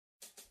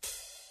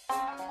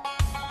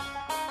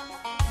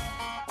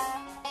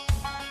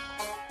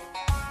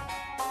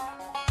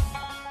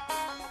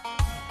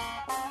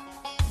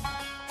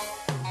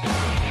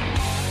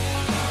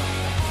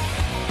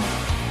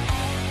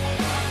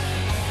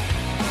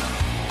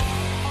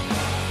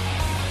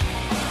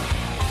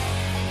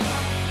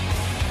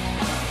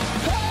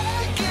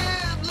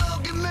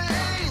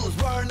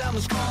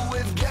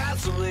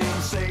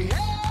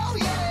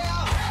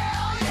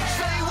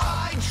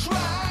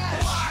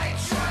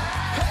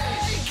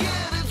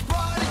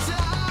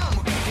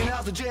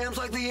Jams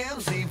like the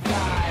MC5.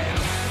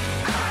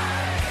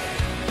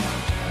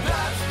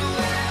 That's the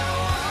way I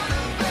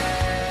wanna be.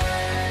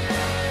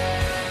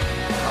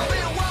 I'll be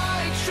a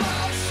white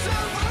trash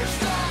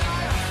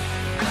superstar.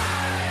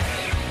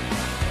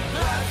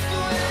 That's the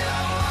way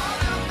I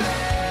wanna be.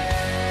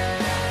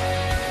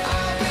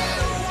 I'll be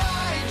a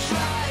white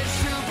trash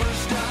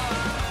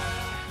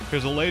superstar.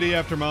 There's a lady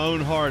after my own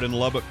heart in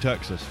Lubbock,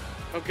 Texas.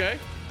 Okay.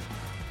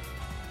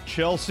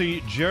 Chelsea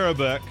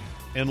Jerebeck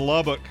in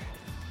Lubbock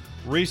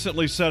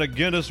recently set a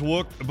Guinness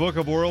Book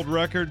of World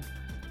Record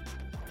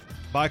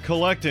by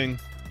collecting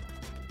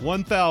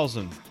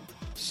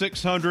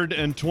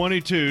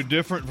 1,622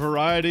 different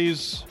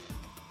varieties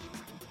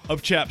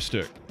of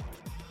chapstick.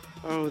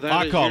 Oh,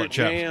 that is your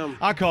jam.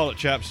 I call it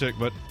chapstick,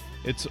 but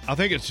I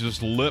think it's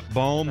just lip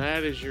balm.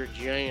 That is your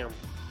jam.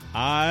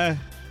 I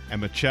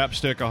am a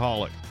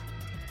chapstickaholic.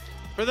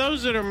 For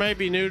those that are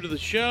maybe new to the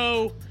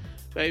show,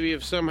 maybe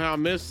have somehow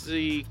missed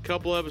the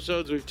couple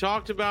episodes we've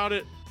talked about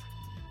it,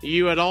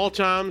 you at all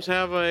times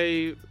have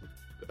a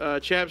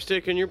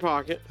chapstick in your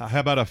pocket. How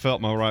about I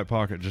felt my right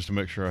pocket just to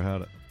make sure I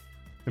had it?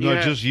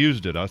 I just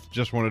used it. I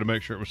just wanted to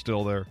make sure it was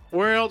still there.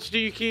 Where else do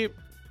you keep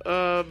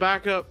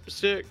backup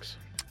sticks?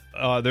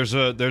 There's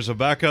a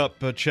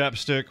backup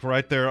chapstick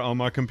right there on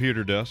my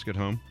computer desk at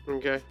home.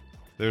 Okay.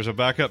 There's a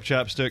backup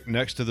chapstick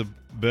next to the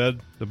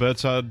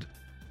bedside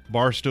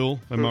bar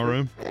stool in my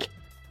room.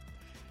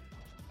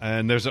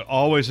 And there's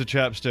always a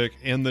chapstick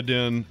in the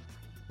den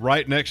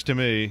right next to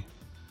me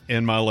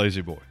in my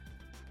Lazy Boy.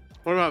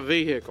 What about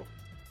vehicle?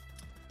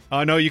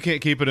 No, you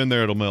can't keep it in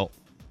there. It'll melt.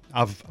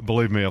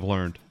 Believe me, I've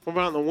learned. What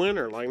about in the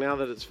winter, like now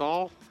that it's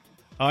fall?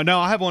 No,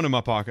 I have one in my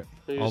pocket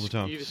all the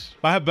time.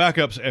 I have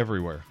backups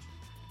everywhere.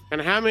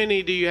 And how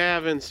many do you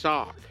have in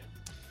stock?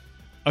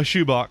 A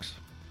shoebox.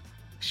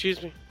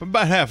 Excuse me?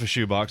 About half a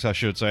shoebox, I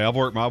should say. I've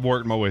worked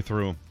my way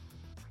through them.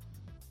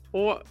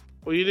 Well,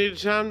 you need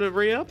time to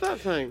re-up that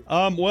thing.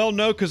 Well,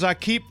 no, because I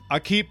keep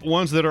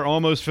ones that are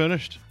almost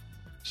finished,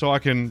 so I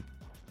can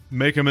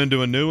make them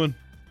into a new one.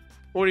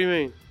 What do you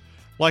mean?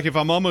 Like if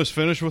I'm almost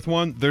finished with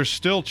one, there's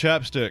still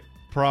chapstick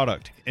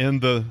product in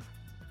the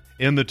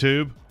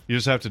tube. You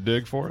just have to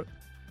dig for it.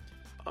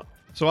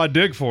 So I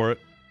dig for it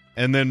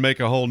and then make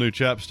a whole new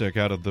chapstick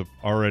out of the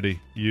already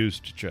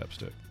used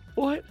chapstick.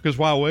 What? Because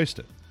why waste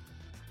it?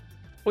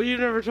 Well, you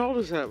never told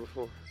us that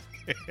before.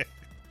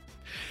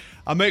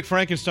 I make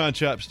Frankenstein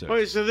chapstick.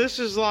 Wait, so this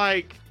is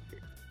like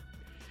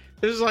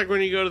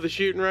when you go to the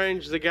shooting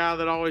range, the guy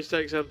that always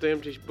takes up the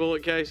empty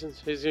bullet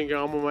casings, he's going to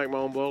go, I'm going to make my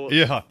own bullets.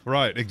 Yeah,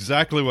 right.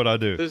 Exactly what I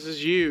do. This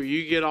is you.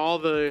 You get all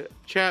the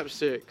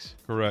chapsticks.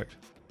 Correct.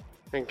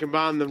 And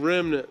combine the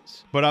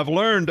remnants. But I've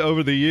learned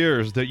over the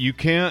years that you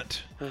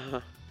can't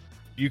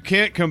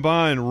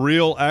combine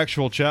real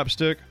actual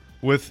chapstick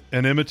with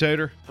an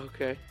imitator.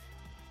 Okay.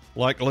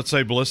 Like, let's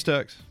say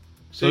Blistex.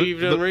 So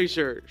you've done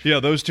research. Yeah,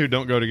 those two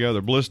don't go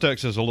together.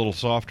 Blistex is a little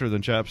softer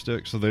than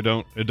chapstick, so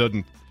it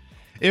doesn't.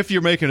 If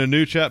you're making a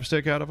new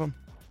chapstick out of them,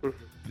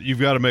 you've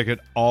got to make it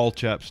all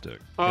chapstick,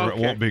 or it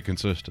won't be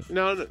consistent.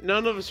 No,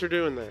 none of us are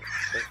doing that.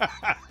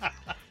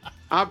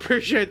 I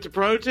appreciate the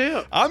pro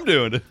tip. I'm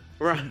doing it.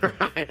 Right.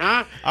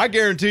 Huh? I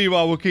guarantee you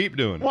I will keep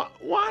doing it.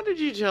 Why did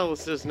you tell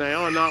us this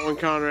now and not when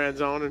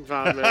Conrad's on in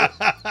 5 minutes?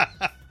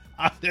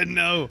 I didn't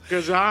know.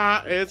 Because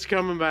it's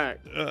coming back.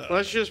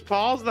 Let's just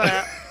pause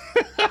that.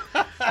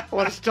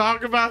 Let's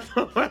talk about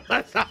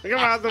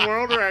the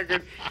world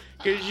record,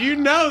 because you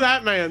know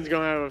that man's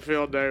gonna have a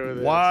field day with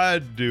it. Why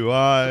do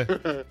I?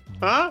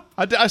 Huh?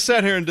 I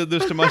sat here and did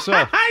this to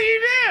myself.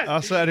 You did. I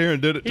sat here and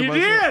did it to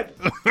myself.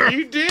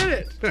 You did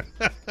it.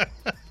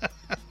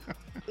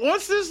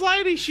 What's this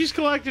lady? She's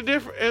collected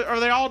different.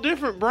 Are they all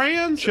different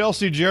brands?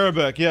 Chelsea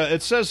Jerebeck. Yeah,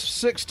 it says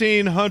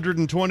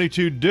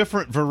 1,622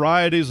 different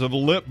varieties of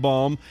lip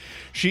balm.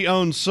 She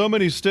owns so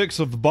many sticks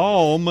of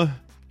balm,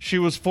 she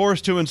was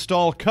forced to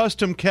install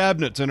custom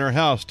cabinets in her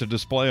house to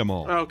display them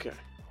all. Okay.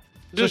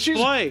 So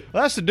Display.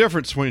 That's the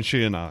difference between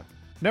she and I.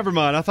 Never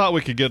mind. I thought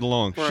we could get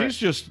along. Right.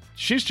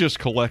 She's just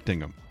collecting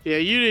them. Yeah,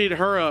 you need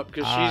her up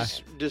because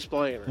she's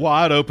displaying them. Well,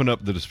 I'd open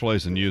up the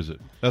displays and use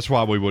it. That's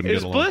why we wouldn't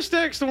get along. Is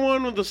Blistex the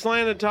one with the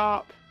slanted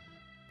top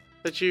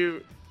that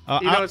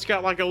it's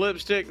got like a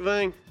lipstick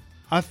thing?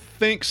 I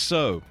think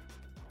so.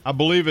 I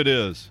believe it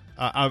is.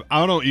 I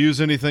don't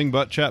use anything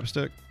but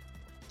chapstick.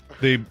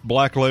 The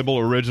Black Label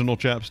original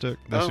chapstick.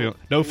 That's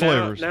no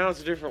flavors. Now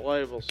it's different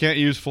labels. Can't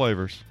use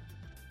flavors.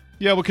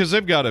 Yeah, because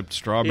they've got a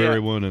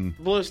strawberry one and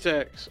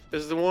Blistex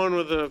is the one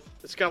with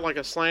it's got like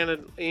a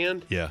slanted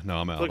end. Yeah, no,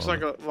 I'm out. Looks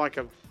like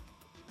a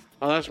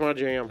Oh, that's my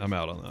jam. I'm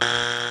out on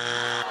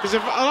that. Because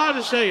I'll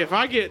just tell you, if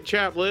I get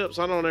chapped lips,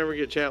 I don't ever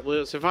get chapped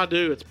lips. If I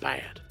do, it's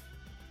bad.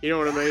 You know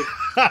what I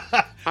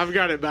mean? I've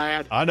got it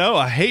bad. I know.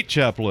 I hate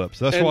chapped lips.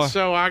 That's And why.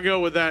 so I go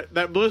with that.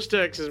 That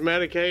Blistex is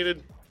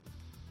medicated.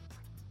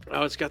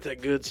 Oh, it's got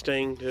that good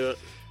sting to it.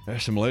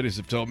 There's some ladies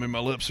have told me my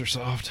lips are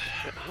soft.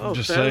 Oh, I'm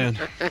just so- saying.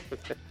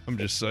 I'm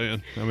just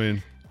saying. I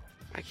mean,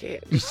 I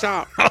can't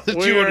stop. that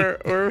you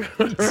We're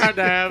about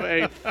to have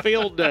a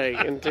field day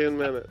in 10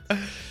 minutes.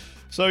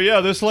 so yeah,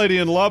 this lady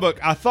in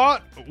Lubbock, I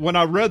thought when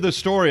I read this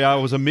story, I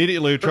was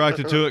immediately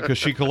attracted to it because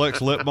she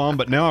collects lip balm,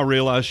 but now I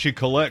realize she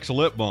collects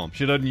lip balm.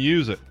 She doesn't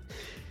use it.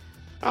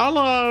 I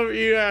love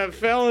you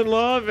fell in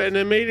love and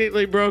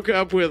immediately broke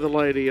up with a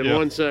lady in Yeah,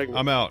 one segment.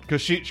 I'm out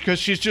because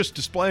she's just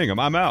displaying them.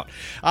 I'm out.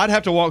 I'd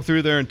have to walk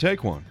through there and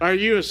take one. Are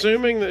you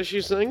assuming that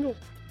she's single?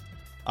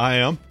 I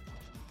am.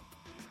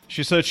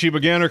 She said she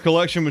began her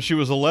collection when she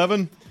was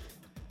 11.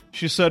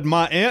 She said,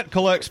 my aunt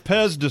collects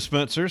Pez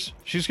dispensers.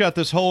 She's got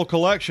this whole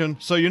collection.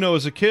 So,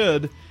 as a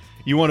kid,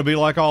 you want to be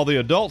like all the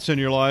adults in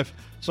your life.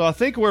 So I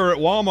think we were at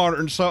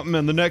Walmart or something,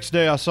 and the next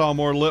day I saw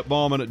more lip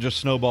balm, and it just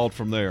snowballed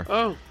from there.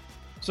 Oh,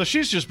 So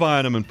she's just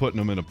buying them and putting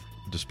them in a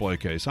display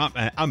case.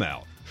 I'm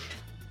out.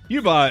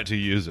 You buy it to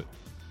use it,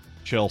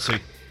 Chelsea.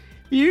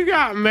 you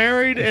got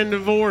married and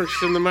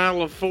divorced in the matter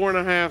of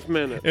 4.5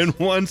 minutes. In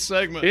one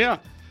segment. Yeah.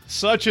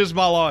 Such is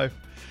my life.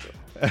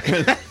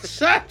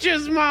 Such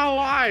is my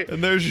life.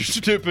 And there's your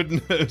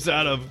stupid news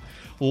out of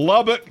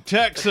Lubbock,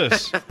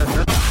 Texas.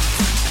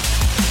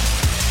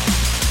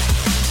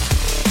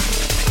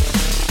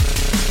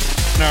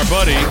 And our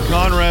buddy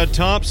Conrad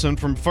Thompson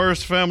from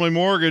First Family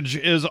Mortgage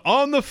is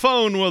on the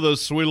phone with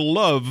us. We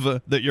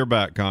love that you're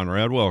back,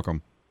 Conrad.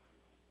 Welcome.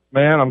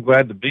 Man, I'm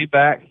glad to be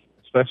back,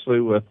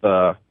 especially with,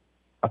 I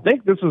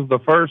think this is the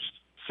first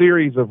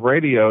series of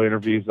radio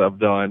interviews I've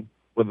done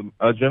with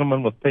a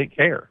gentleman with pink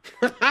hair.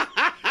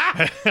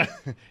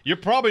 You're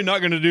probably not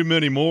going to do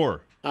many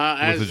more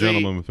with the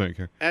gentleman with pink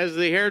hair. As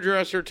the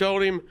hairdresser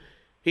told him,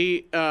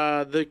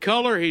 the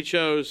color he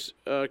chose,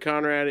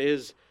 Conrad,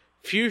 is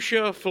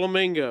fuchsia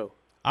flamingo.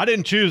 I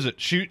didn't choose it.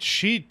 She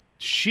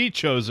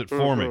chose it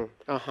for me.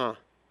 Uh-huh.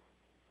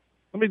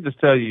 Let me just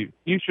tell you,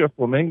 fuchsia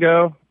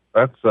flamingo,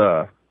 that's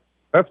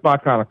my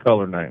kind of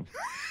color name.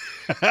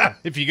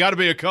 If you got to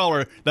be a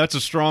color, that's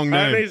a strong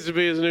That name. needs to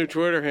be his new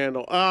Twitter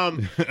handle.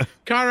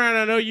 Conrad,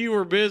 I know you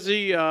were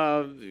busy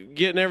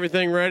getting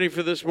everything ready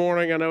for this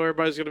morning. I know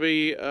everybody's going to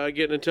be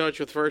getting in touch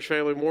with First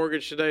Family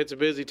Mortgage today. It's a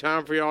busy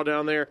time for y'all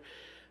down there.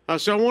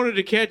 So I wanted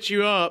to catch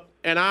you up,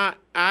 and I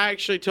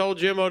actually told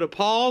Jimbo to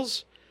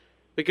pause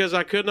because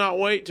I could not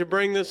wait to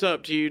bring this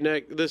up to you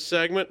this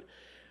segment.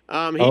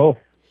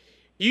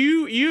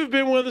 You've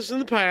been with us in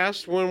the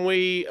past when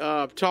we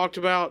talked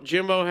about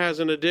Jimbo has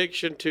an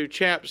addiction to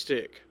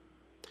chapstick.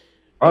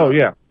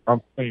 Yeah,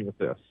 I'm familiar with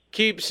this.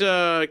 Keeps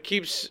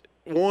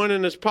one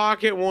in his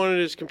pocket, one in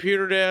his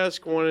computer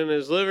desk, one in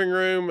his living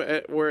room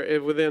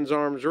within his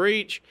arm's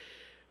reach.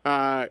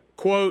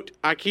 Quote,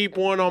 I keep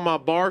one on my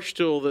bar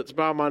stool that's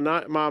by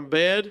my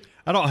bed.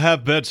 I don't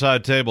have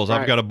bedside tables. I've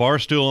Right. got a bar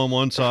stool on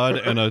one side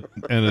and a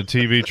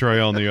TV tray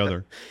on the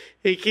other.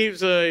 He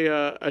keeps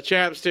a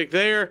chapstick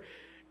there.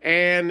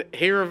 And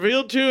he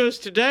revealed to us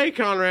today,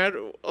 Conrad,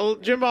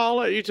 Jimbo, I'll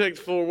let you take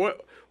the floor.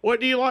 What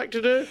do you like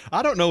to do?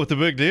 I don't know what the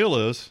big deal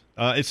is.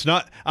 It's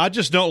not. I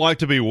just don't like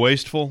to be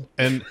wasteful.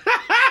 And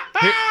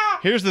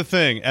here's the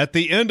thing: at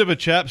the end of a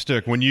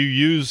chapstick, when you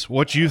use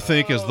what you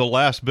think is the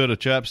last bit of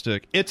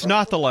chapstick, it's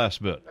not the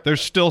last bit.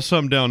 There's still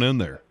some down in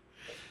there.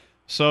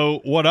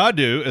 So what I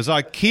do is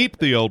I keep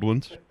the old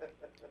ones,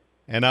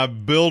 and I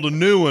build a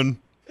new one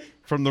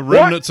from the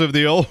remnants of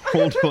the old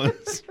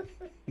ones.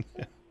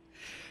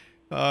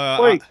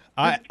 Wait,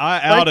 I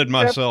outed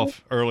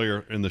myself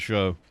earlier in the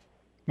show.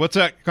 What's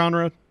that,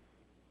 Conrad?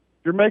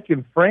 You're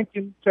making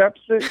Franken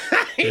chapstick?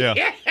 Yeah.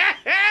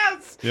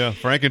 Yes! Yeah,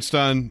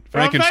 Frankenstein,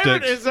 My favorite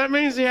Frankenstein. is that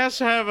means he has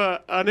to have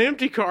an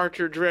empty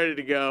cartridge ready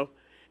to go.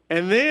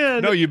 And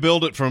then No, you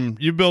build it from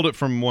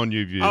one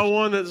you've used.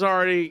 one that's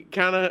already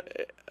kind of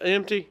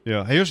empty.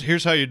 Yeah,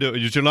 here's how you do it.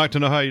 Would you like to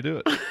know how you do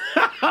it?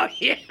 Oh,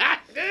 yeah, I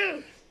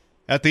do.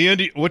 At the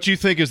end, what you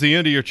think is the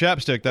end of your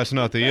chapstick, that's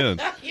not the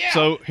end. Yeah.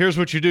 So here's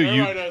what you do: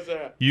 Everybody knows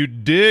that. you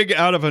dig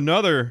out of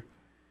another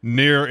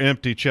near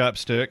empty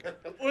chapstick.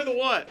 With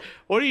what?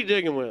 What are you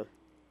digging with?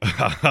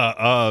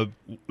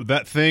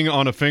 That thing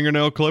on a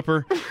fingernail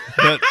clipper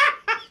that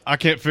I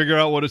can't figure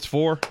out what it's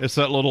for. It's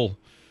that little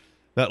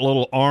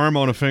arm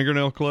on a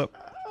fingernail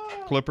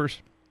clippers.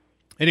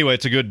 Anyway,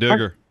 it's a good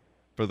digger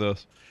for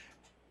this.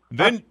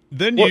 Then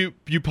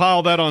you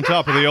pile that on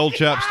top of the old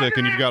chapstick,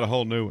 and you've got a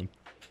whole new one.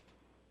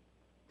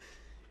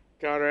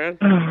 Conrad?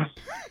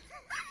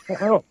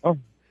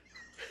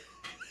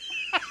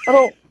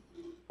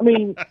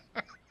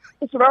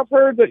 Listen, I've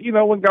heard that,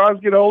 when guys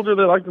get older,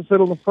 they like to sit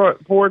on the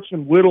front porch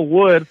and whittle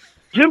wood.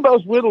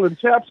 Jimbo's whittling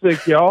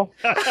chapstick, y'all.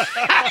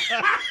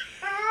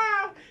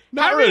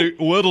 Not really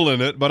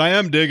whittling it, but I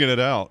am digging it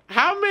out.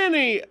 How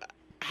many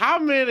How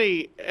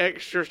many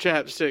extra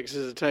chapsticks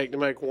does it take to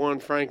make one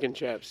Franken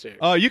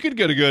chapstick? You could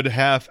get a good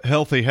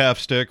healthy half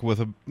stick with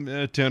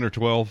a 10 or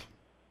 12.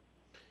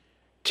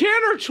 10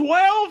 or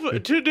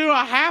 12 to do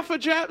a half a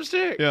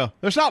chapstick? Yeah,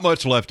 there's not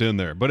much left in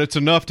there, but it's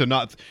enough to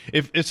not.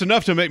 If it's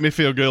enough to make me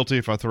feel guilty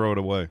if I throw it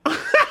away.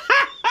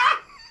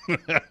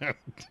 I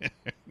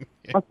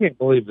can't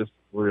believe this is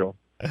real.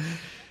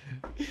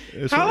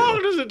 How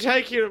long does it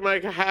take you to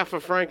make a half a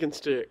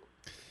Frankenstick?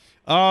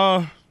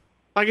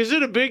 Like, is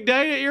it a big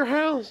day at your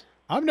house?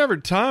 I've never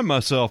timed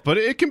myself, but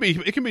it can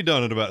be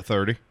done at about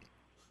 30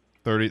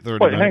 Wait,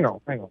 minutes. hang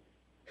on.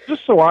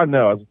 Just so I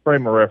know, as a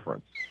frame of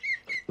reference,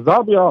 because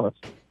I'll be honest,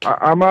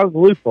 I'm out of the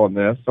loop on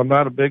this. I'm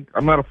not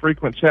a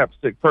frequent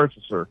chapstick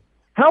purchaser.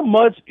 How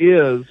much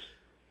is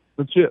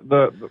the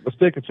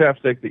stick of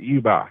chapstick that you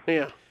buy?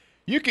 Yeah.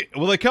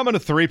 They come in a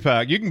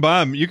 3-pack. You can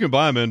buy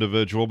them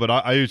individual, but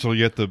I usually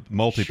get the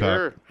multi-pack.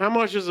 Sure. How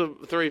much is a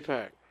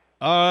 3-pack?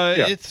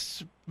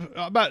 It's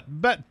about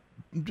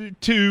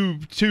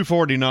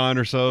 $2.49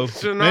 or so.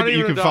 So not Maybe you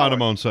even can $1. find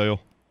them on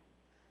sale.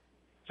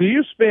 So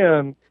you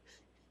spend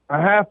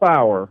a half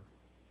hour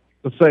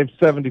to save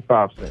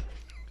 75 cents.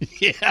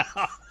 Yeah.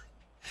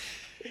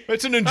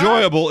 It's an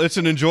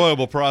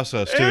enjoyable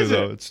process too, Is it?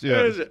 though.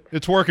 Is it?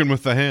 It's working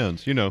with the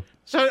hands, you know.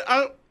 So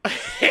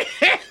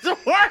it's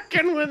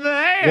working with the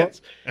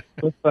hands.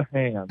 With the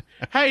hand.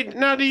 Hey,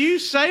 now do you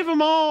save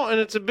them all and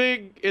it's a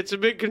big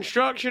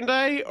construction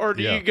day, or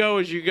do Yeah. you go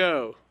as you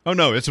go? Oh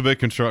no, it's a big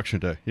construction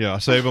day. Yeah, I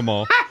save them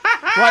all.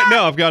 Right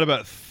now, I've got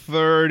about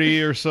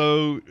 30 or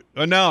so.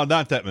 No,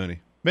 not that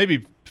many.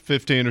 Maybe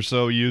 15 or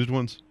so used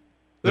ones.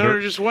 That are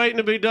just waiting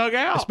to be dug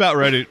out. It's about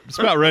ready. It's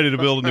about ready to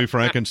build a new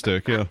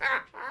Frankenstick. Yeah.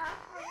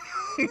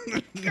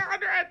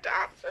 Conrad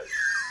Thompson.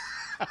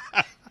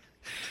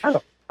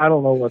 I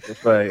don't know what to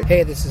say.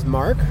 Hey, this is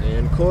Mark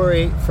and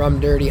Corey from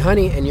Dirty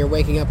Honey, and you're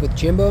waking up with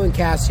Jimbo and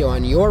Cassio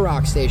on your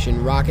rock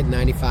station, Rocket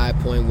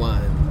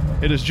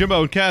 95.1. It is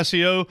Jimbo and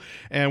Cassio,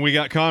 and we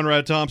got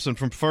Conrad Thompson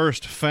from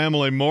First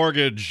Family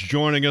Mortgage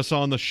joining us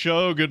on the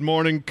show. Good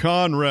morning,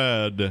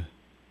 Conrad.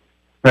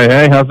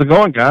 Hey, how's it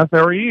going, guys?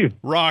 How are you?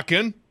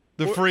 Rocking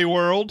the free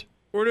world.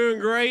 We're doing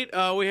great.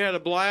 We had a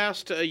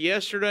blast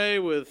yesterday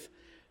with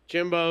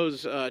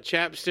Jimbo's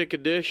chapstick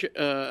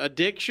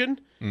addiction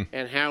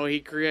and how he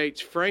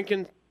creates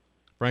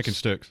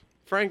Frankensticks.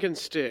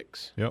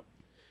 Frankensticks. Yep.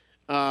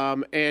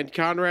 And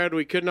Conrad,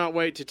 we could not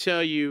wait to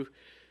tell you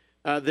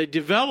the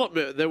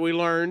development that we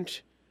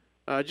learned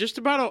I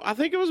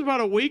think it was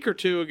about a week or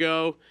two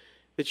ago,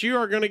 that you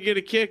are going to get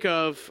a kick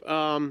of.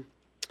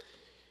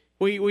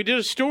 We did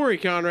a story,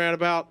 Conrad,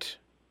 about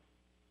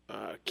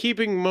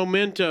keeping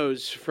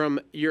mementos from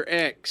your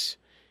ex,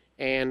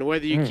 and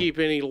whether you keep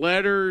any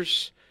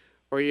letters,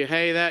 or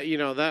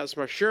that's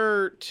my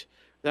shirt,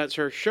 that's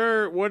her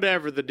shirt,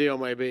 whatever the deal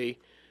may be.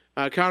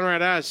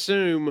 Conrad, I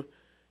assume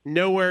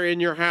nowhere in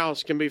your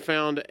house can be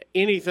found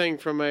anything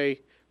from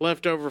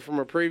leftover from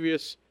a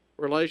previous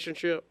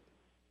relationship.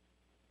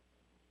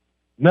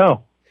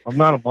 No, I'm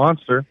not a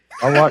monster.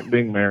 I like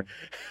being married.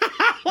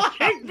 I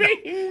like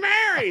being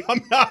married.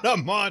 I'm not a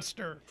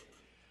monster.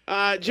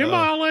 Jimbo,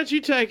 I'll let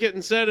you take it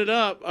and set it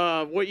up.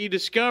 What you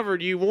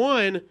discovered,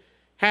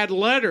 had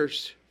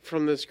letters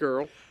from this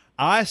girl.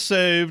 I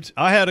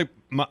had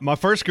my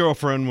first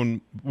girlfriend when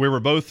we were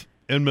both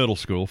in middle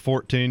school,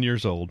 14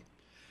 years old.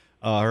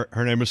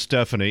 Her name was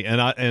Stephanie,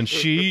 and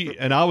she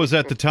and I was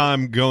at the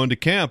time going to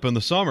camp in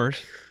the summers.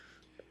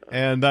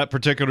 And that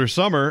particular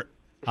summer,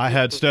 I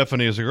had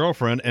Stephanie as a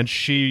girlfriend, and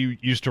she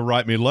used to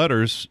write me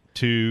letters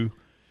to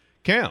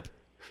camp.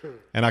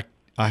 And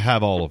I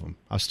have all of them.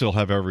 I still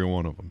have every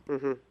one of them.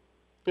 Mm-hmm.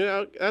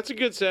 Yeah, that's a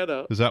good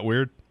setup. Is that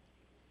weird?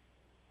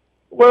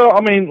 Well,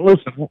 I mean,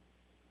 listen,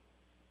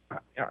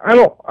 I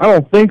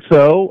don't think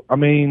so. I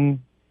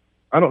mean,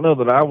 I don't know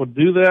that I would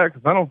do that,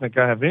 because I don't think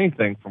I have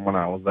anything from when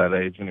I was that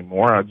age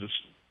anymore. I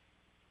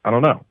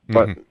don't know.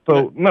 But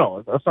so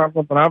no, that's not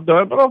something I've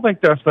done. But I don't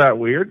think that's that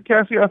weird,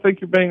 Cassie. I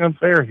think you're being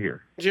unfair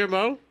here.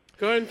 Jimbo,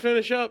 go ahead and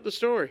finish up the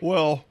story.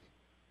 Well,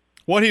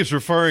 what he's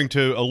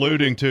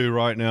alluding to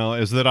right now,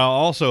 is that I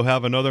also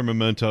have another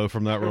memento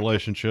from that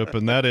relationship,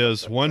 and that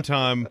is one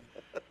time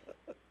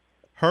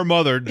her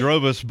mother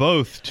drove us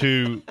both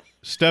to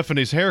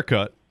Stephanie's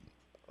haircut.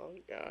 Oh,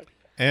 God.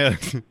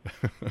 And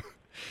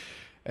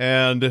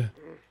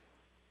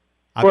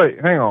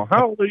Wait, hang on.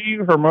 How old are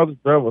you? Her mother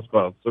drove us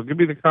both. So give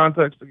me the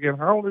context again.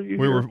 How old are you?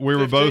 we were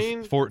 15?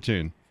 both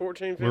 14.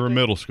 14, 15? We were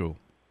middle school.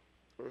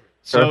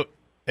 So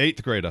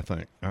 8th grade, I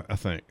think.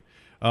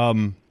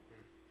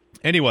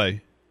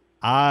 Anyway,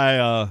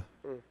 I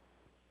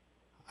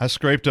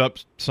scraped up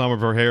some of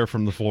her hair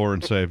from the floor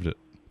and saved it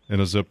in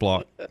a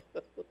Ziploc,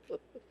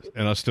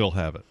 and I still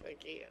have it. I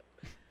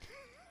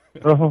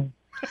can't. Uh-huh.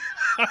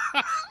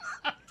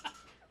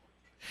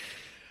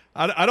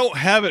 I don't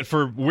have it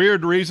for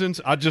weird reasons.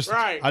 I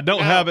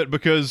don't have it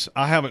because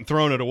I haven't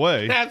thrown it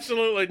away.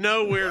 Absolutely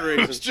no weird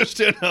It was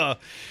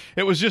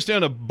reasons. just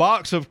in a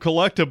box of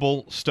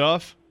collectible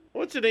stuff.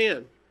 What's it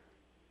in?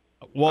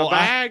 Well, A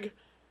bag?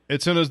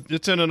 It's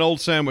in an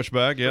old sandwich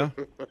bag, yeah.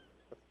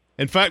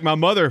 In fact, my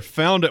mother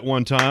found it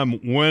one time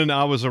when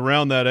I was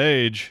around that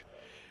age,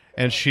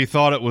 and she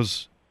thought it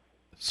was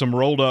some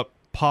rolled up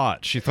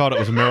pot. She thought it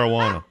was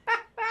marijuana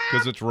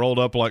because it's rolled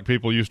up like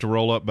people used to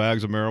roll up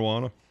bags of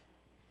marijuana.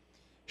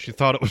 She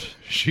thought it was.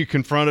 She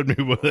confronted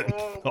me with it and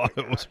thought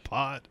it was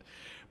pot,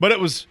 but it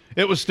was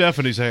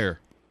Stephanie's hair.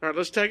 All right,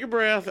 let's take a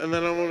breath, and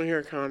then I want to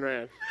hear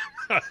Conrad.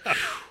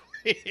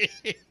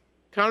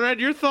 Conrad,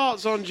 your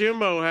thoughts on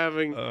Jimbo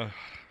having a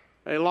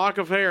lock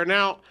of hair.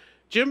 Now,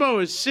 Jimbo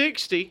is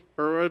 60,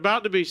 or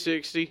about to be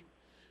 60,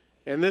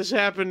 and this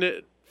happened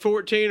at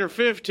 14 or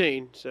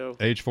 15. So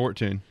Age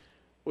 14.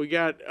 we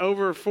got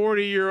over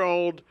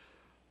 40-year-old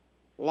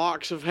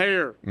locks of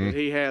hair that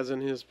he has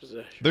in his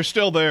possession. They're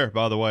still there,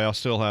 by the way. I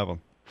still have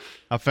them.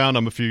 I found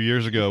them a few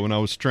years ago when I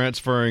was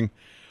transferring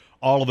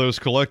all of those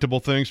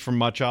collectible things from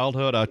my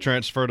childhood. I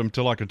transferred them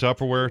to like a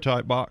Tupperware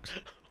type box.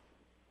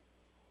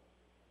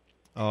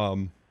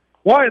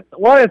 Why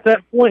at that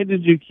point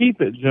did you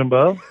keep it,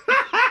 Jimbo?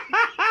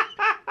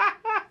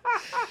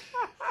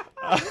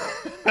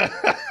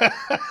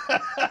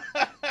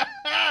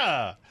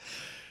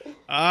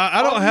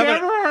 I don't have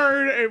never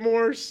heard a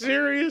more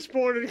serious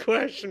pointed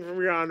question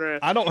from Conrad.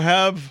 I don't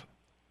have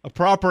a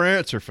proper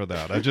answer for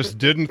that. I just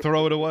didn't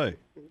throw it away.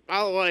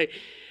 By the way,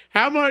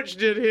 how much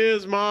did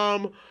his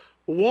mom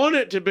want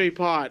it to be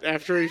pot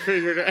after he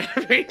figured it?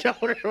 After he told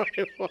her what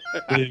it was?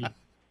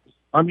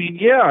 I mean,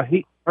 yeah,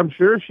 I'm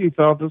sure she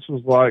thought this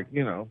was like,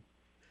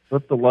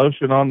 put the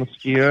lotion on the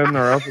skin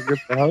or else it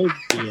gets the hose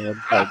skin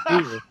type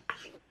deal.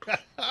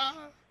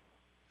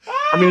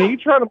 I mean, are you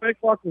trying to make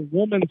like a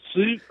woman's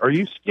suit? Are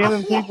you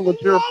skinning people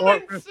at your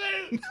apartment?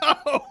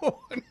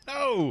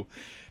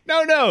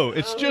 No.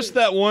 It's just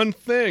that one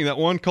thing, that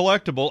one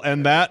collectible,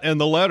 and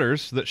the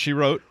letters that she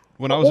wrote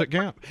when I was at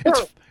camp.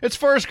 It's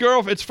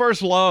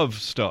first love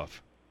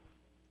stuff.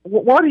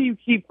 Why do you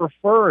keep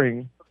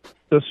referring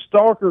to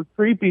stalker,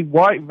 creepy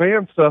white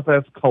van stuff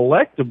as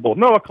collectible?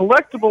 No, a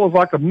collectible is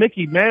like a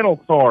Mickey Mantle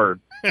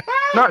card,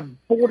 not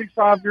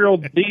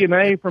 45-year-old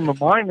DNA from a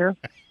minor.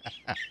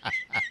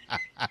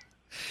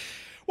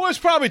 Well, it's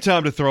probably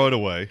time to throw it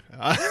away.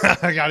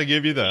 I got to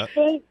give you that.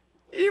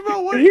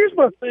 Here's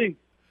my thing.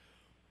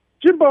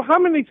 Jimbo, how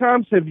many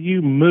times have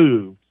you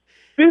moved,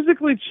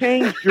 physically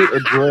changed your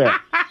address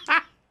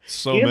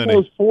So in many.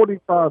 those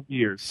 45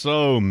 years?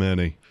 So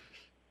many.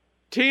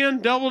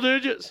 10 double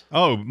digits?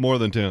 Oh, more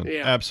than 10.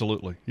 Yeah.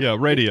 Absolutely. Yeah,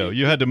 radio.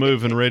 You had to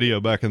move in radio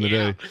back in the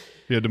day.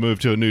 You had to move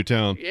to a new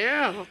town.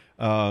 Yeah.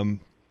 I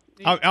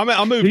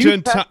moved You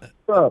 10 packed times.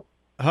 this up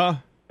Huh?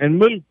 and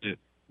moved it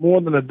more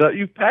than a dozen.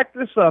 You've packed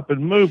this up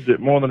and moved it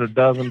more than a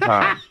dozen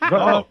times.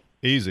 Oh,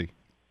 easy.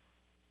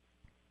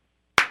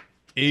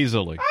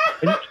 Easily.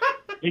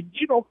 And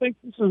you don't think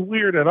this is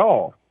weird at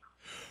all.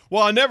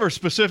 Well, I never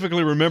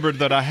specifically remembered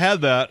that I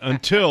had that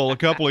until a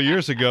couple of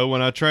years ago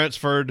when I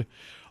transferred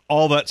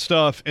all that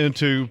stuff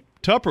into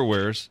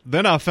Tupperwares.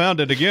 Then I found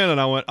it again, and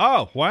I went,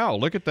 oh, wow,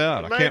 look at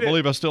that. I can't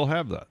believe I still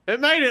have that. It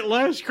made it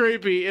less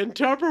creepy in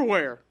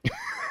Tupperware.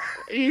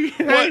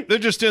 What? They're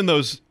just in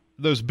those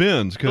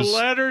bins. The 'cause,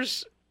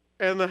 letters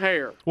and the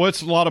hair. well,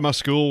 it's a lot of my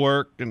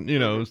schoolwork and,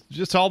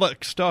 just all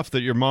that stuff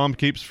that your mom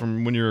keeps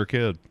from when you were a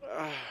kid.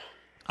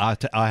 I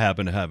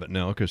happen to have it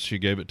now because she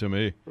gave it to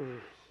me.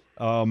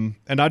 And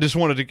I just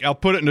I'll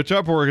put it in the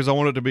Tupperware because I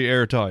want it to be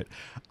airtight.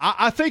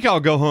 I think I'll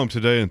go home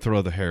today and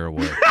throw the hair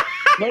away.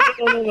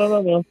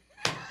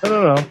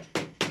 No.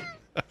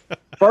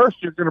 First,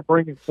 you're going to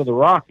bring it to the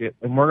Rocket,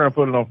 and we're going to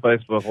put it on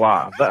Facebook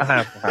Live. That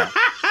has to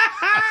happen.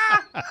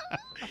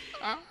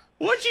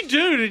 What'd you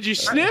do? Did you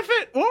sniff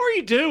it? What were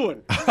you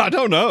doing? I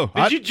don't know.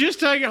 Did you just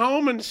take it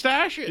home and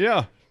stash it?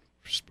 Yeah.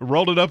 Just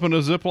rolled it up in a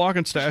Ziploc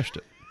and stashed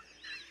it.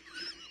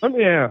 Let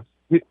me ask,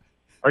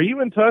 are you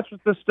in touch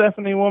with this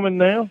Stephanie woman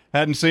now?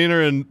 Hadn't seen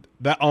her in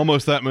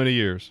almost that many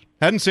years.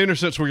 Hadn't seen her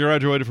since we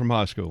graduated from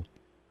high school.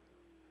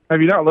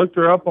 Have you not looked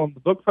her up on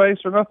the book face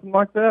or nothing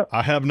like that?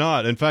 I have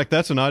not. In fact,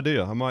 that's an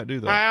idea. I might do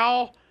that.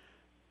 How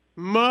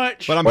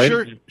much? But I'm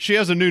sure she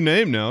has a new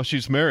name now.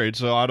 She's married,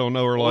 so I don't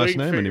know her We last can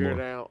name figure anymore.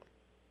 it out.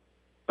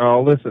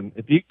 Oh, listen,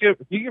 if you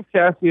give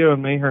Cassio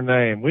and me her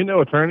name, we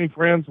know attorney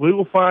friends, we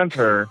will find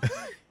her.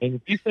 And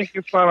if you think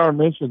it's not our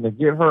mission to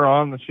get her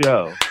on the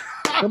show,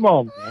 come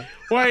on, man.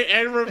 Wait,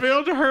 and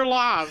reveal to her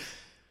live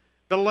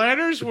the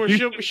letters where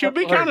she'll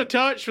be kind of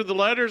touched with the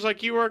letters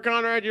like you were,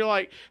 Conrad. You're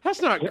like,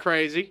 that's not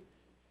crazy.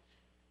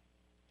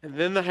 And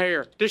then the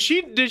hair. Did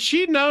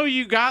she know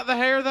you got the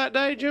hair that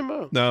day,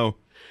 Jimbo? No.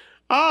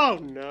 Oh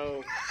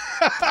no.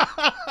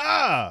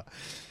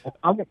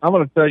 I'm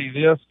going to tell you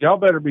this. Y'all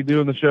better be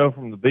doing the show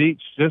from the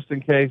beach just in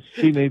case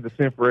she needs a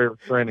temporary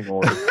restraining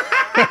order.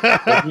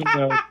 But we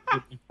know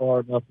it's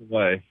far enough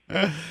away.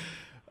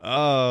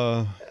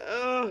 I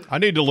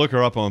need to look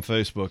her up on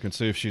Facebook and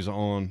see if she's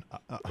on.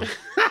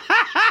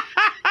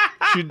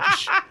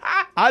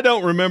 I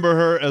don't remember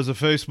her as a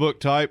Facebook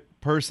type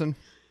person.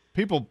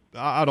 People,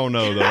 I don't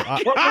know though.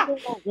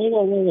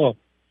 Whoa.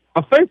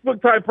 A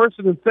Facebook type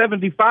person is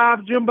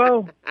 75,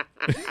 Jimbo?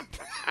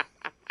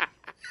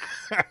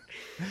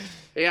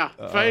 Yeah,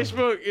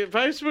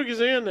 Facebook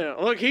is in now.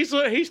 Look, he's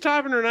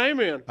typing her name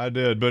in. I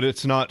did, but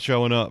it's not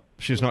showing up.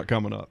 She's not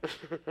coming up.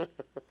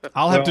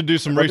 I'll have to do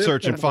some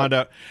research and find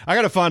out. I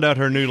got to find out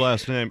her new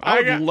last name.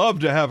 I would love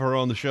to have her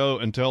on the show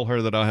and tell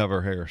her that I have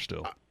her hair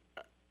still.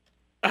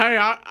 Hey,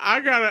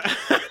 I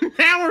gotta.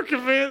 Now we're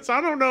convinced.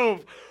 I don't know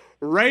if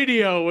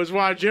radio is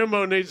why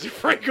Jimbo needs to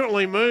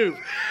frequently move.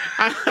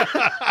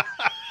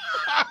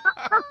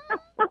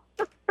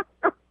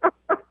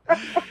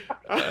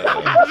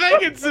 I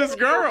think it's this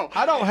girl.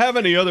 I don't have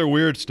any other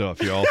weird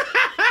stuff, y'all.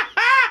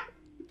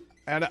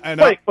 and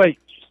Wait.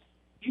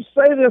 You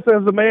say this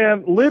as a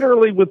man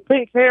literally with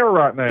pink hair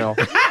right now.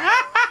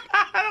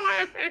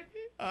 I don't have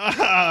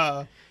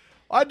any.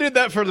 I did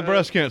that for the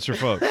breast cancer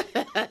folks.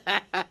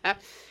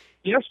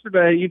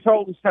 Yesterday, you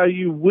told us how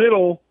you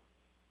whittle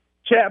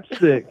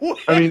chapstick.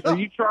 I mean, are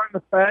you trying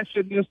to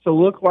fashion this to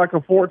look like a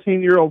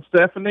 14-year-old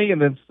Stephanie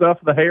and then stuff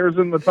the hairs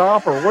in the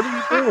top, or what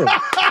are you doing?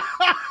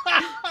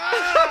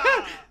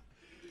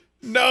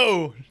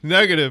 No,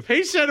 negative.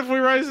 He said if we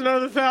raise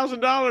another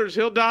 $1,000,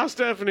 he'll dye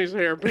Stephanie's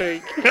hair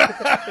pink.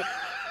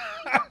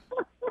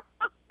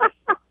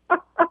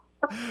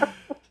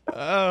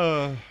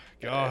 Oh,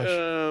 gosh.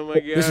 Oh, my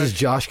God. This is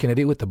Josh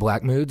Kennedy with the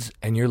Black Moods,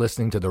 and you're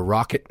listening to the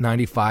Rocket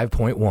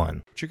 95.1.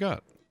 What you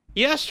got?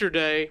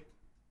 Yesterday,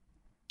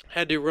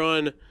 had to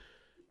run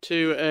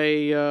to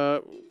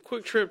a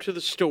quick trip to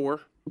the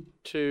store.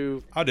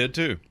 I did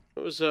too.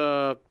 It was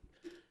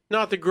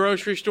not the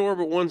grocery store,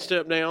 but one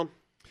step down.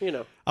 You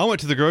know. I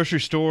went to the grocery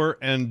store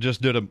and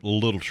just did a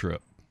little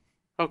trip.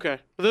 Okay.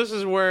 This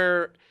is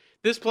where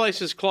this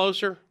place is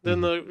closer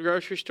than the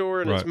grocery store,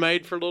 and it's Right.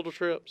 made for little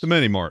trips. The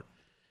Mini Mart.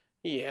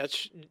 Yeah,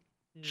 it's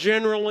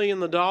generally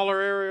in the dollar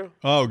area.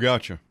 Oh,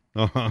 gotcha.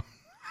 Uh-huh.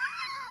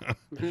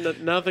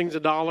 Nothing's a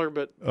dollar,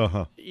 but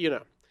Uh-huh. you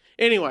know.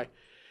 Anyway,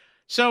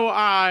 so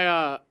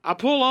I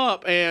pull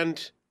up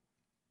and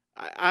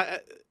I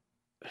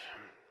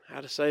how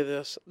to say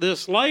this?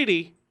 This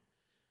lady.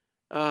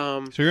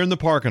 So you're in the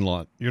parking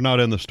lot. You're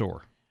not in the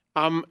store.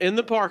 I'm in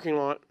the parking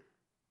lot.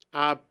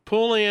 I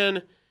pull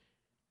in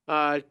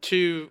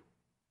to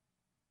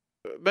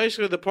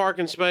basically the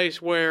parking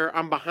space where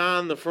I'm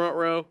behind the front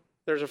row.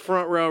 There's a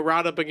front row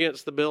right up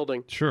against the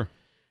building. Sure.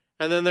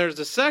 And then there's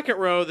the second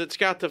row that's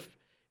got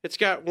it's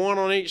got one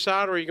on each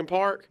side where you can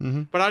park.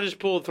 Mhm. But I just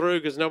pulled through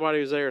because nobody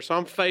was there. So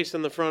I'm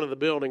facing the front of the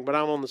building, but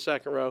I'm on the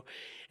second row.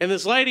 And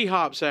this lady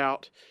hops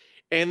out.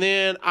 And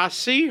then I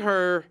see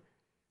her.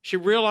 She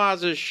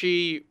realizes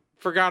she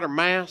forgot her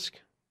mask.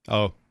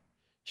 Oh,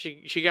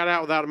 She got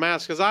out without a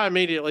mask because I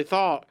immediately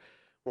thought,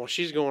 well,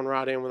 she's going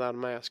right in without a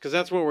mask because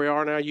that's where we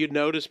are now. You'd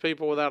notice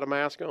people without a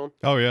mask on.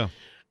 oh yeah.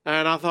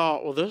 And I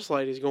thought, well, this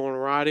lady's going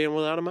right in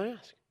without a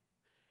mask.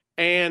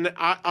 And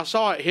I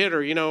saw it hit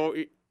her, you know,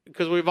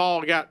 because we've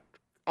all got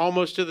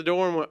almost to the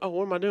door and went, oh,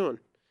 what am I doing?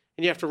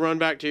 And you have to run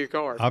back to your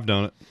car. I've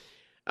done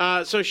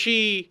it. So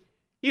she,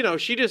 you know,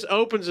 she just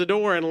opens the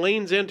door and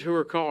leans into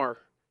her car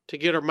to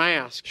get her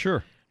mask.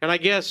 Sure. And I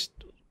guess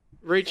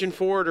reaching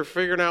for it or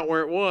figuring out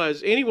where it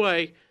was.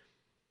 Anyway,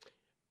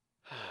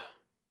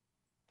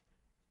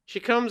 she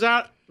comes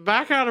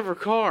back out of her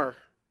car,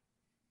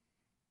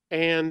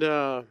 and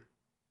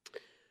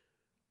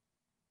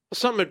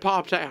something had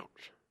popped out.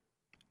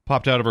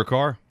 Popped out of her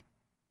car?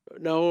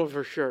 No, of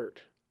her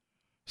shirt.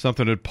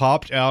 Something had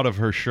popped out of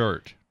her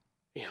shirt.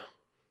 Yeah,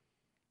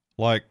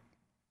 Like,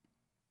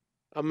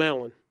 a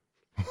melon.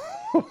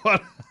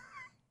 what?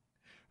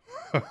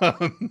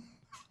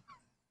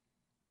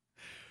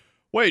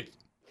 Wait,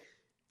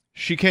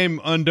 she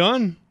came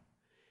undone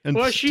and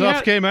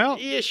stuff came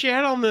out? Yeah, she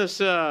had on this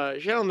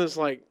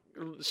like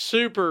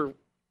super.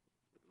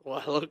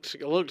 Well, it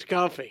looked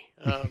comfy.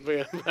 But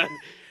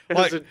it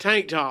was a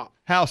tank top.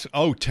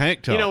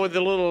 Tank top. You know, with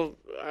the little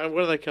what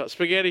do they call it?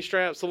 Spaghetti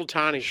straps, little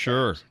tiny.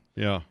 Sure. straps.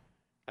 Yeah.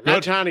 And that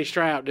Good. tiny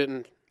strap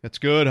didn't. It's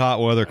good hot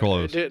weather It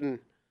clothes. didn't.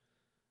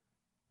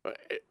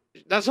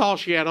 That's all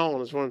she had on,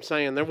 is what I'm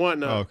saying. There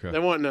wasn't a. Okay.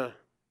 There wasn't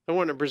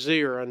a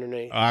brassiere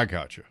underneath. I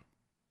got you.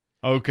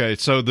 Okay,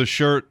 so the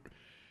shirt,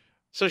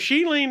 So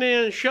she leaned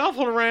in,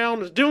 shuffled around,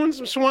 was doing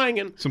some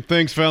swinging. some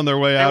things found their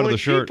way out and of when the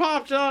shirt. she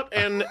popped up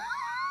and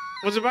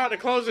was about to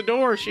close the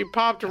door, she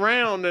popped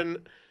around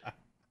and,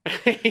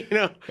 you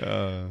know,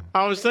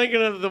 I was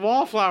thinking of the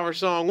Wallflower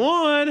song,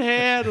 One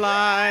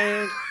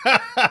Headlight.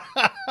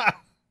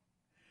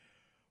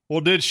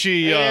 Well, did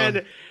she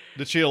And-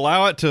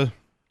 allow it to?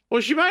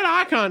 Well, she made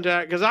eye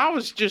contact because I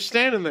was just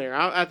standing there.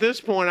 At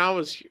this point, I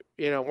was,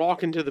 you know,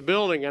 walking to the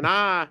building, and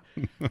I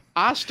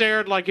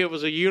stared like it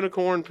was a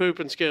unicorn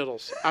pooping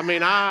Skittles. I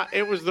mean,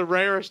 it was the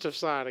rarest of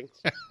sightings.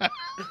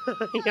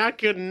 I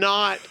could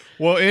not.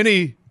 Well,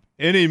 any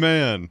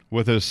man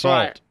with his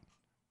salt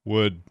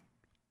Right.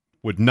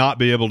 would not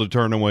be able to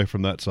turn away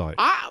from that sight.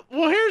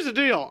 Well, here's the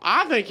deal.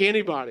 I think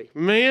anybody,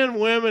 men,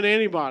 women,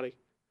 anybody,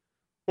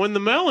 when the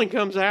melon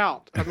comes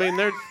out, I mean,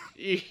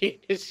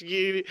 it's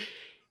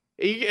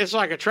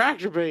like a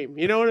tractor beam.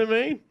 You know what I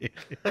mean?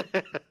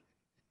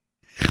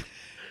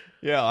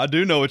 Yeah, I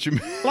do know what you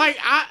mean.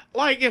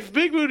 Like if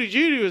Big Booty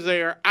Judy was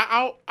there,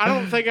 I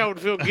don't think I would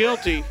feel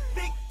guilty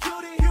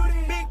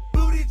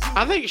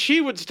I think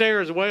she would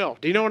stare as well.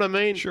 Do you know what I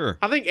mean? Sure.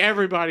 I think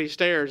everybody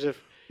stares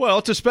if. Well,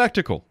 it's a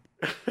spectacle.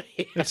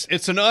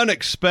 It's an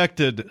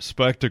unexpected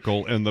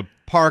spectacle in the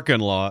parking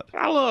lot.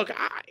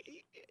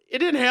 It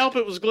didn't help.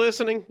 It was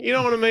glistening. You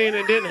know what I mean?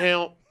 It didn't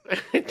help.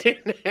 It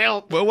didn't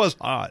help. Well, it was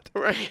hot.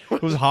 Right.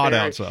 It was hot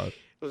outside.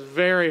 It was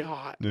very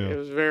hot. Yeah. It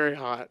was very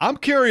hot. I'm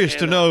curious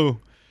to know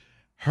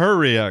her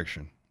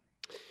reaction.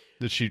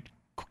 Did she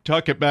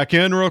tuck it back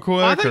in real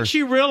quick? I think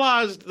she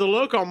realized the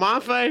look on my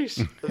face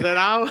that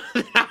I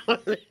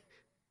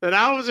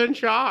was in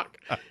shock,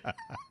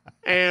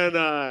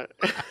 and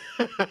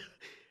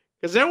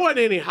because there wasn't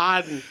any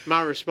hiding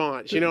my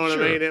response. You know what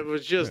Sure. I mean? It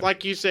was just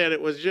like you said.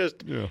 It was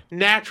just Yeah.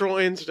 natural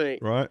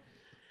instinct. Right.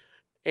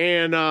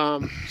 And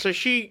so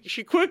she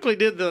quickly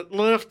did the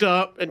lift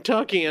up and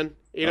tuck in.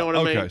 You know what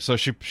I mean? Okay, so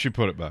she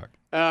put it back.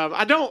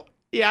 I don't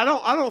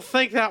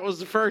think that was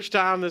the first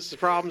time this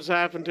problem's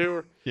happened to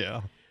her.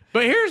 Yeah.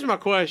 But here's my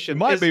question: It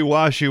might be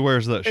why she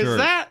wears that Is shirt.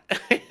 that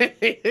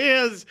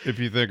if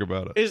you think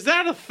about it. is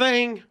that a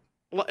thing?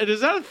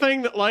 Is that a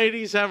thing that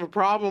ladies have a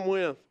problem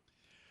with?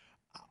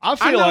 I I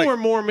feel know like we're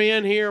more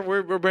men here.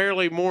 We're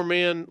barely more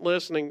men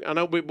listening. I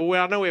know, but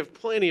I know we have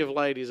plenty of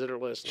ladies that are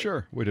listening.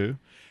 sure we do,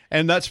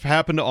 and that's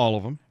happened to all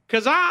of them.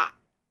 Because I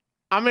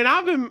mean,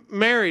 I've been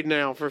married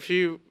now for a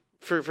few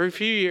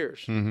years,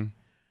 Mm-hmm.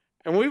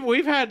 and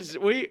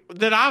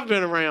that I've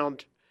been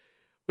around.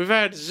 We've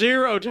had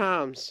 0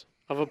 times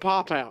of a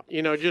pop out.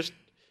 You know, just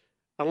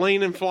a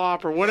lean and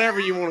flop or whatever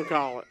you want to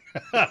call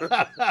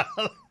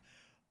it.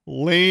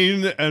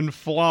 Lean and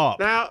flop.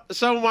 Now,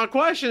 so my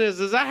question is,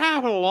 does that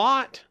happen a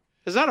lot?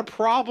 Is that a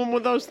problem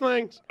with those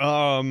things?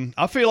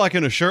 I feel like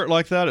in a shirt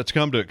like that, it's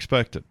come to be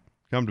expected.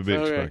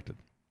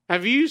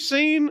 Have you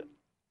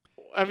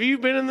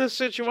been in this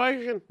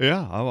situation?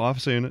 Yeah,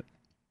 I've seen it.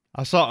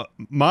 I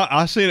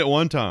seen it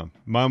one time.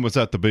 Mine was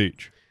at the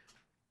beach.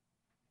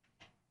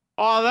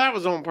 Oh, that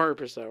was on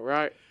purpose, though,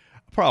 right?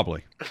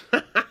 Probably.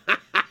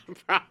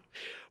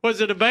 Was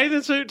it a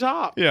bathing suit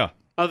top? Yeah.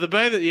 Oh, the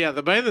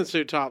bathing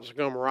suit tops are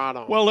coming right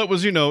on. Well, it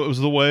was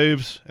the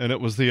waves and it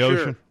was the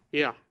ocean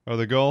Yeah. or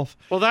the Gulf.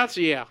 Well,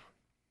 yeah.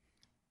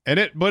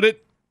 And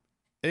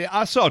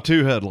I saw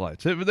 2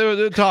 headlights.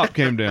 The top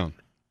came down.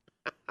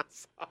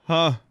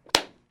 Huh?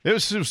 It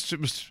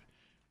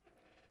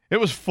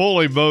was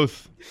fully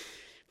both.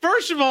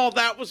 First of all,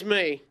 that was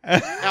me.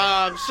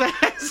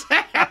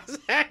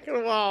 Second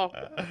of all,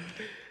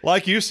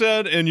 Like you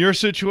said, in your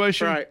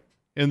situation, right.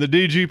 in the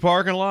DG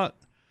parking lot,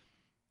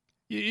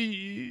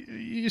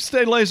 you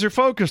stay laser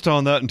focused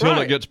on that until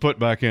Right. it gets put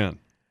back in.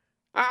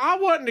 I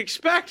wasn't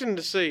expecting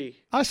to see.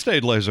 I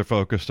stayed laser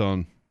focused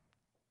on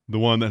the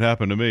one that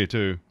happened to me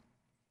too,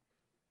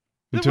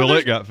 until Well,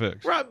 it got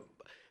fixed. Right.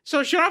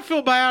 So should I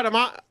feel bad?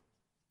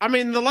 I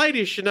mean, the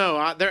ladies should know.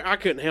 I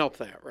couldn't help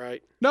that,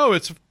 right? No,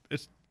 it's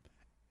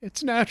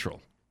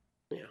natural.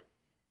 Yeah.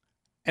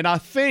 And I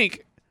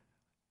think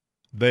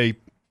they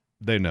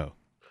know,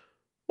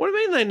 What do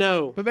you mean they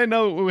know? but they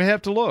know we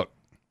have to look.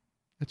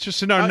 It's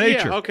just in our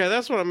nature. Yeah, okay,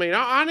 that's what I mean.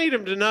 I need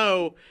them to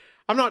know.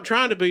 I'm not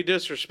trying to be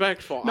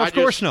disrespectful. No, of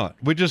course not.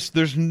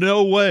 There's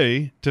no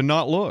way to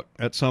not look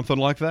at something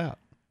like that.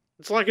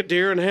 It's like a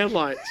deer in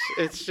headlights.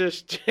 It's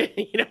just, you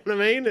know what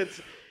I mean?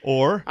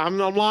 Or I'm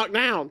locked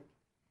down.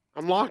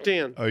 I'm locked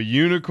in. a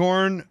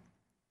unicorn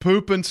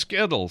pooping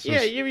Skittles.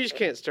 Yeah, you just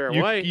can't stare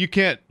away. You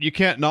can't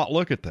not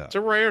look at that. It's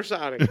a rare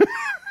sighting.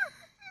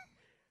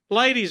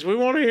 Ladies, we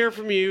want to hear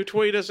from you.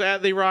 Tweet us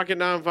at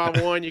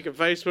TheRocket951. You can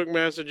Facebook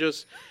message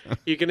us.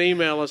 You can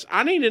email us.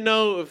 I need to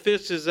know if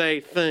this is a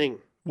thing.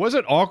 Was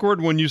it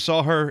awkward when you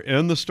saw her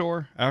in the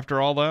store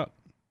after all that?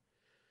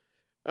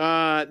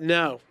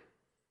 No.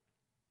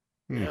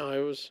 Hmm. No,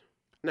 it was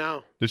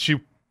no. Did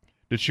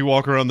she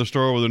walk around the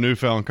store with a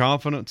newfound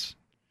confidence?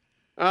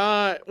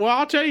 Well,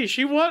 I'll tell you,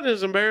 she wasn't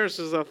as embarrassed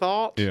as I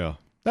thought. Yeah.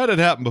 That had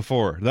happened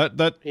before.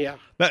 Yeah.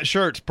 That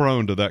shirt's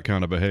prone to that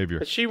kind of behavior.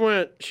 But she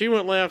went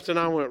left and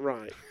I went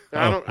right.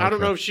 I don't okay.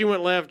 know if she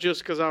went left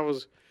just because I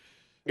was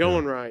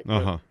going right. but-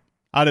 Uh-huh.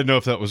 I didn't know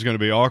if that was going to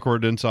be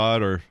awkward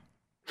inside or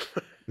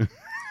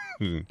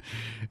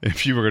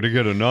if you were going to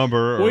get a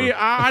number. Or...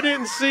 I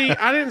didn't see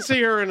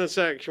her in a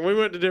section. We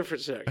went to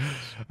different sections.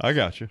 I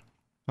got you.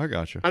 I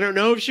don't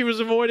know if she was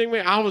avoiding me.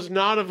 I was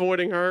not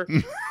avoiding her.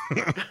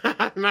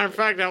 Matter of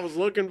fact, I was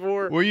looking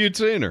for her. Well, you'd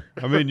seen her.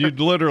 I mean, you'd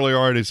literally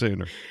already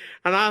seen her.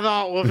 And I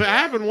thought, well, if it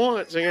happened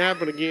once, it can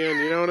happen again.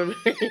 You know what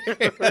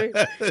I mean?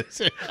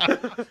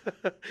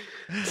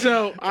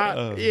 So,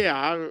 I mean,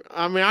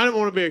 I didn't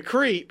want to be a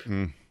creep,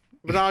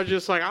 but I was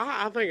just like,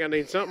 I think I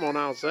need something on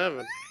aisle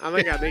 7. I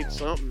think I need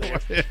something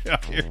there.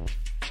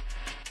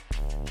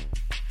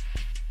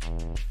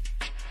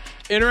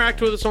 Interact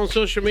with us on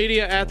social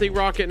media at The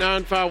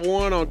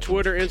Rocket951 on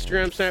Twitter,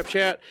 Instagram,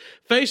 Snapchat,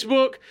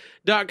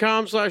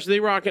 Facebook.com/The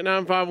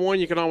Rocket951.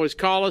 You can always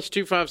call us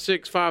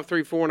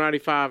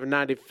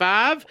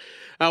 256-534-9595.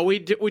 We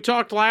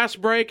talked last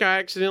break. I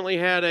accidentally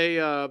had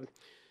a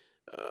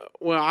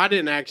lady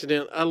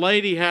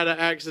had an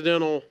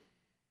accidental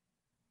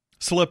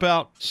slip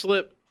out.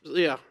 slip.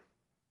 Yeah.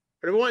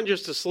 It wasn't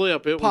just a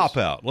slip. It was Pop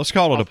out. Let's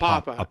call it a a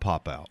pop pop out. a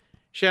pop out.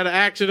 She had an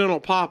accidental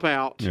pop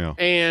out. Yeah.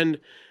 And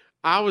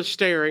I was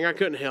staring. I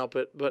couldn't help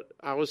it, but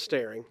I was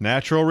staring.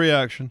 Natural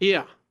reaction.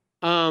 Yeah.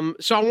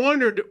 So I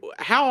wondered,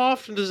 how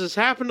often does this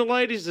happen to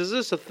ladies? Is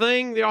this a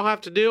thing y'all have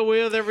to deal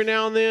with every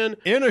now and then?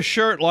 In a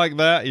shirt like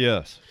that,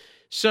 yes.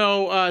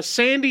 So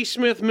Sandy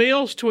Smith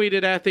Mills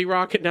tweeted at the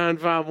Rocket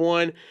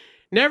 951,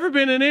 never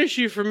been an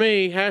issue for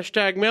me.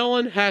 Hashtag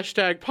melon,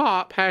 hashtag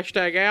pop,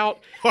 hashtag out,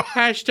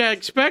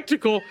 hashtag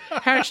spectacle,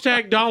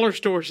 hashtag dollar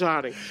store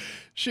sighting.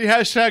 She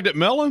hashtagged it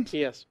melons?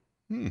 Yes.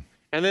 And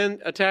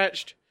then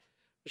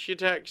she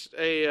attached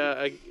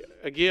a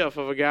GIF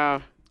of a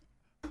guy.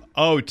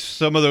 Oh, it's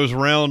some of those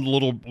round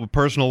little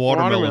personal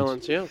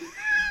watermelons. Yeah.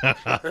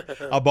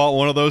 I bought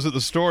one of those at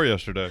the store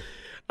yesterday.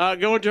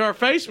 Going to our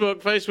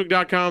Facebook,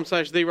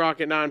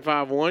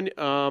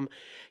 facebook.com/TheRocket951.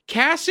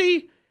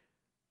 Cassie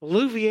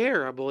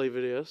Louvier, I believe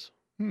it is.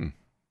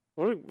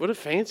 What a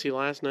fancy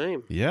last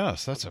name.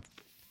 Yes, that's a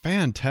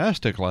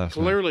fantastic last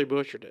name. Clearly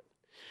butchered it.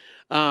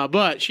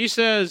 But she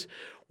says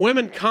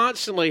women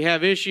constantly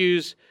have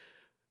issues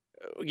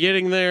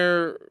getting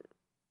their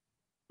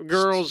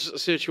girls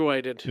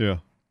situated. Yeah.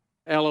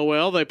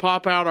 LOL. They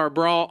pop out our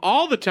bra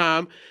all the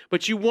time,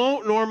 but you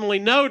won't normally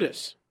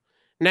notice.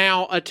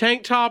 Now, a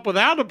tank top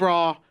without a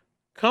bra,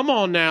 come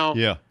on now.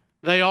 Yeah.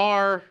 They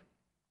are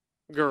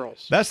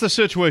girls. That's the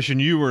situation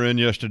you were in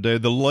yesterday.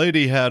 The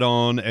lady had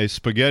on a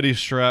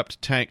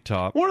spaghetti-strapped tank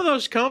top. One of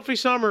those comfy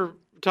summer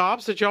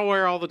tops that y'all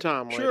wear all the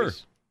time, ladies. Sure.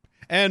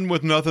 And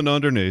with nothing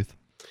underneath.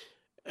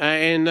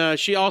 And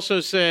she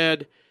also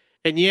said,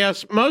 and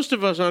yes, most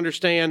of us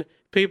understand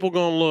people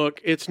going to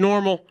look. It's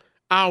normal.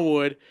 I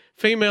would.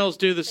 Females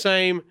do the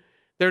same.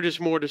 They're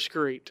just more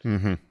discreet.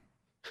 Mm-hmm.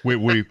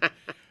 We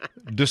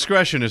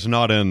discretion is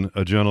not in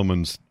a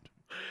gentleman's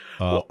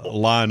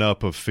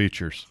lineup of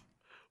features.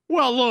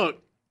 Well,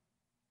 look,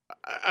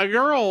 a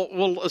girl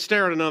will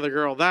stare at another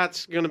girl.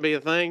 That's going to be a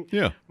thing.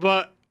 Yeah.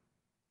 But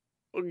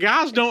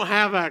guys don't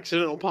have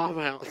accidental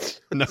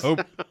pop-outs. Nope.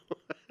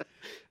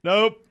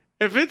 Nope.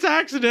 If it's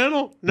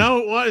accidental,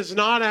 no, it's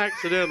not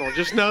accidental.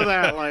 Just know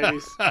that,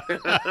 ladies.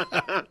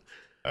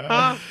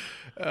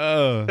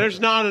 There's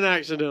not an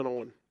accidental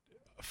one.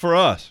 For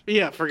us.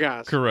 Yeah, for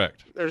guys.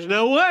 Correct. There's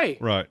no way.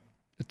 Right.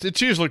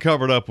 It's usually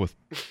covered up with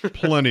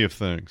plenty of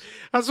things.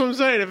 That's what I'm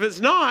saying. If it's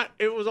not,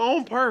 it was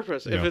on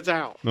purpose if it's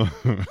out.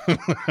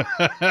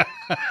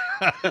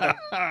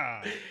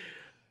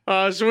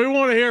 So we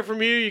want to hear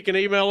from you. You can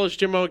email us,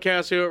 Jimbo and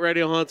Cassio at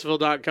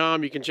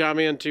RadioHuntsville.com. You can chime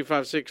in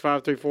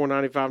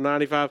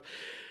 256-534-9595.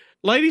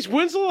 Ladies,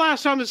 when's the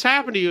last time this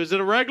happened to you? Is it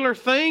a regular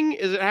thing?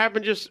 Is it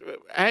happen just,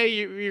 hey,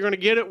 you're going to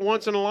get it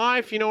once in a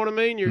life? You know what I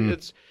mean? You're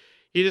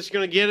just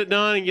going to get it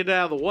done and get it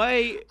out of the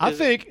way? I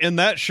think in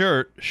that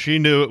shirt, she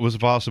knew it was a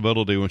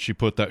possibility when she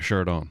put that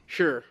shirt on.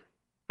 Sure.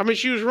 I mean,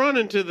 she was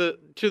running to the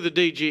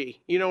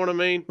DG. You know what I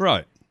mean?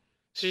 Right.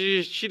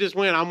 She just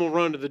went, I'm going to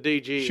run to the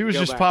DG. She was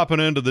just popping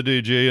into the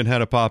DG and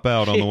had a pop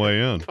out on the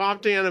way in.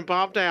 Popped in and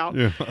popped out.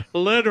 Yeah.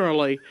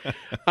 Literally.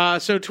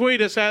 So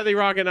tweet us at the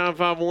Rocket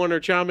 951 or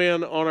chime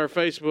in on our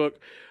Facebook.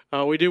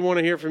 We do want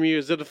to hear from you.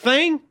 Is it a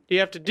thing? Do you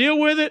have to deal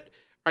with it?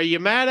 Are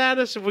you mad at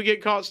us if we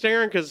get caught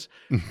staring? Because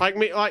like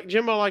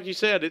Jimbo, like you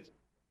said, it's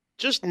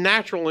just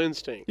natural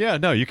instinct. Yeah,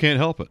 no, you can't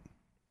help it.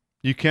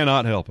 You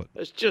cannot help it.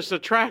 It's just a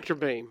tractor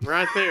beam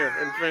right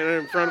there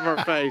in front of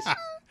our face.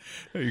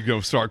 You're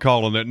going to start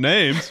calling it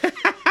names.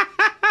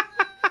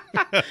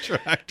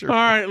 Tractor. All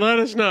right, let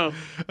us know.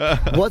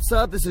 What's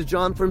up? This is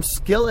John from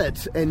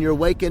Skillet, and you're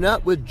waking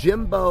up with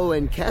Jimbo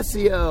and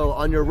Cassio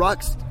on your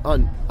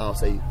I'll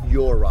say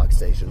your rock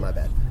station. My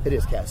bad. It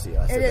is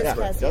Cassio. It is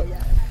Cassio,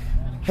 yeah.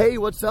 Hey,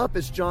 what's up?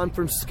 It's John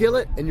from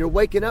Skillet, and you're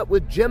waking up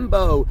with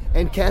Jimbo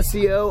and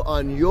Cassio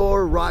on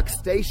your rock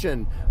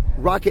station,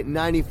 Rocket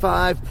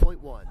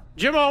 95.1.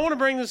 Jimbo, I want to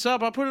bring this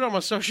up. I put it on my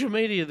social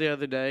media the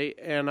other day,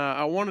 and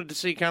I wanted to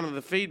see kind of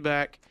the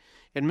feedback.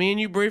 And me and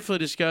you briefly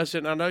discussed it,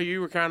 and I know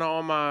you were kind of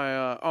on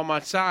my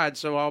side,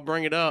 so I'll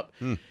bring it up.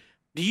 Do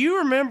you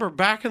remember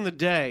back in the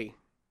day,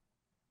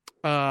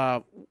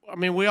 I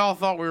mean, we all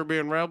thought we were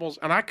being rebels,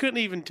 and I couldn't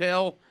even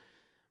tell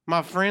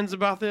my friends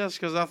about this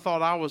because I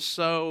thought I was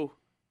so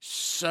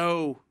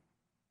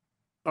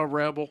a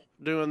rebel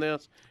doing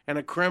this and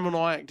a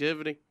criminal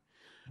activity.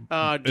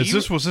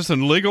 Was this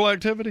an illegal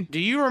activity? Do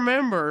you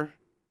remember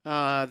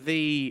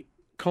the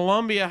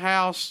Columbia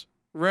House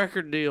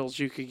record deals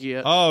you could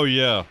get? Oh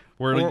yeah,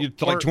 where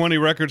like 20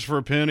 records for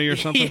a penny or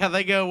something. Yeah,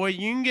 they go, well,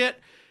 you can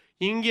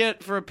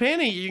get for a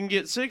penny, you can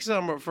get 6 of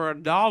them, but for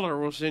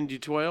 $1, we'll send you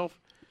 12.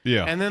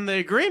 Yeah, and then the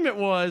agreement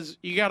was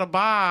you got to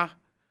buy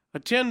a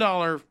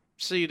 $10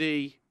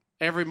 CD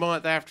every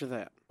month after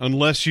that,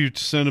 unless you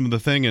send them the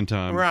thing in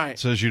time. Right, it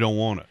says you don't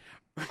want it.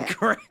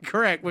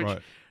 Correct.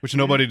 Which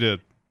nobody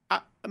did.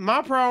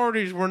 My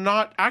priorities were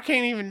not. I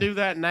can't even do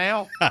that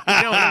now. You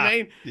know what I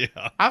mean?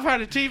 Yeah. I've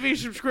had a TV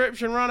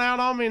subscription run out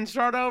on me and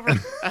start over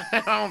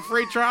on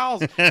free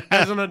trials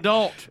as an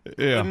adult,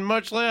 and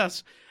much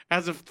less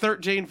as a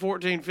 13,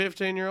 14,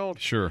 15-year-old.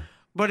 Sure.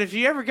 But if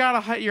you ever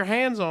got your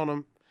hands on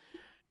them,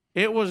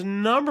 it was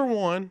number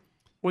one.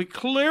 we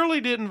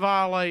clearly didn't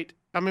violate.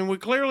 I mean, we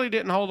clearly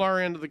didn't hold our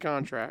end of the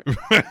contract.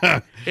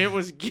 It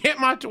was get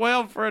my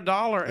 12 for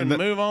 $1 and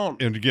move on.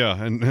 And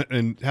yeah,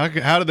 and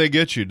how do they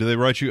get you? Do they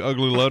write you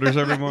ugly letters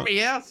every month?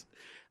 Yes.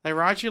 They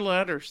write you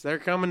letters. They're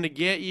coming to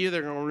get you.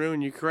 They're going to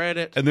ruin your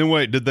credit. And then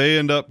wait, did they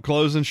end up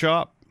closing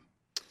shop?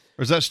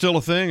 Or is that still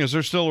a thing? Is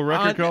there still a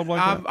record called like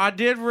that? I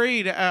did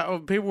read.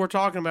 People were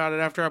talking about it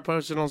after I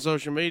posted on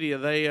social media.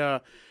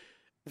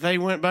 They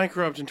went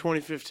bankrupt in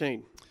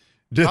 2015.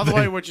 By the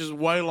way, which is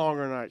way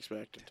longer than I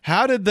expected.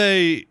 How did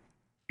they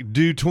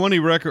do 20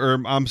 record?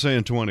 Or I'm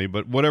saying 20,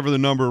 but whatever the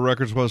number of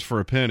records was for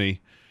a penny,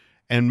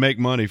 and make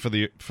money for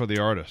the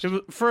artist? It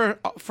was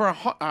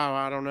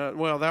I don't know.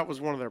 Well, that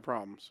was one of their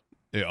problems.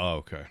 Yeah. Oh,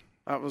 okay.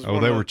 That was.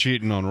 They were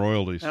cheating on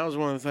royalties. That was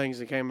one of the things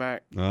that came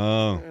back.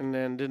 Oh. And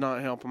then did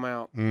not help them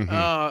out.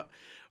 Mm-hmm.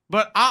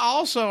 But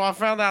I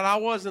found out I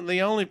wasn't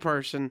the only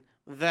person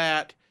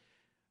that.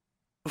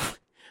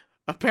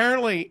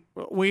 Apparently,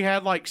 we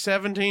had like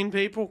 17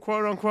 people,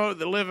 quote unquote,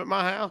 that live at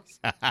my house.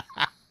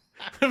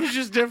 It was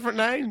just different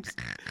names.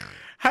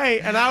 Hey,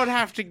 and I would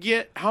have to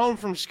get home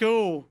from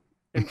school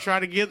and try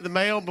to get the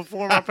mail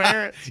before my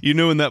parents. You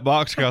knew when that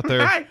box got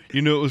there. Hey,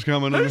 you knew it was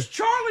coming. Who's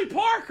Charlie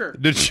Parker?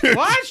 Did you?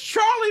 Why is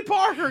Charlie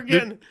Parker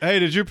getting?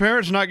 Did your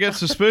parents not get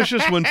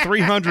suspicious when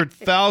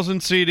 300,000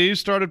 CDs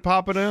started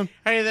popping in?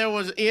 Hey, there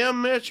was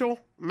M. Mitchell,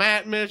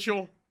 Matt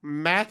Mitchell,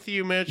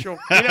 Matthew Mitchell.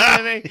 You know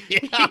what I mean?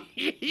 Yeah.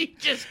 You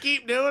just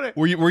keep doing it.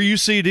 Were you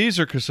CDs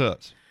or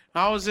cassettes?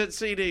 I was at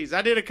CDs.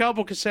 I did a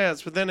couple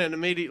cassettes, but then it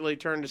immediately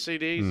turned to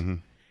CDs. Mm-hmm.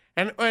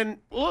 And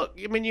look,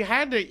 I mean, you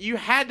had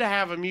to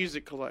have a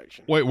music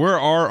collection. Wait, where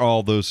are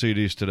all those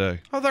CDs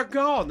today? Oh, they're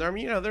gone. They're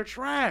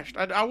trashed.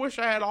 I wish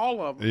I had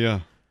all of them. Yeah.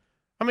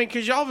 I mean,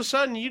 because all of a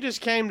sudden you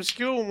just came to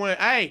school and went,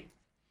 "Hey,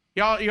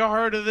 y'all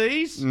heard of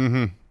these?"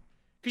 Mm-hmm.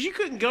 Because you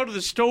couldn't go to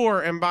the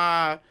store and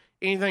buy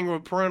anything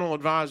with parental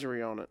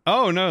advisory on it.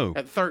 Oh no.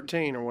 At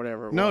 13 or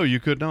whatever. No, you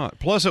could not.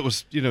 Plus, it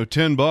was $10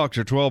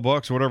 or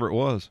 $12 or whatever it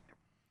was.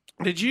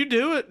 Did you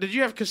do it? Did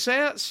you have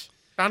cassettes?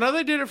 I know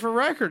they did it for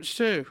records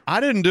too. I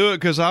didn't do it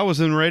because I was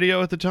in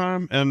radio at the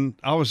time, and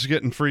I was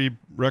getting free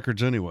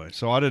records anyway.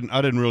 So I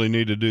didn't really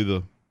need to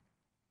do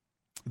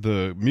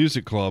the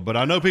music club. But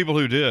I know people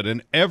who did,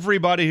 and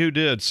everybody who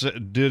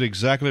did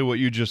exactly what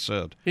you just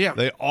said. Yeah,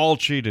 they all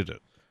cheated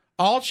it.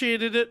 All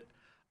cheated it.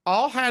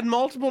 All had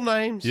multiple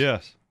names.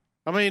 Yes.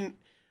 I mean,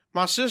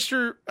 my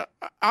sister.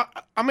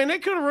 I mean,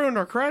 it could have ruined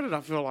our credit.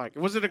 I feel like.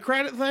 Was it a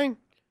credit thing?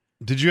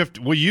 Did you have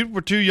to? Well, you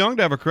were too young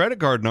to have a credit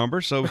card number,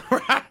 so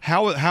right.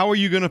 How are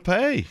you going to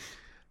pay?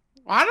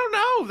 I don't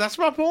know. That's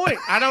my point.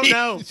 I don't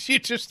know.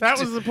 That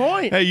was the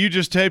point. Hey, you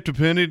just taped a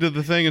penny to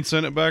the thing and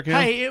sent it back in?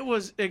 Hey, it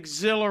was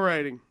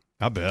exhilarating.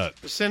 I bet.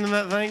 Sending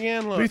that thing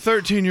in. Look. Be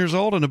 13 years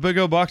old and a big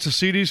old box of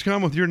CDs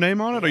come with your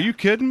name on it? Are you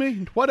kidding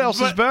me? What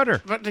else is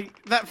better? But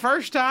that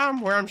first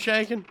time where I'm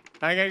shaking,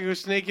 I got to go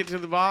sneak it to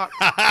the box.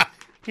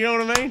 You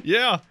know what I mean?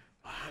 Yeah.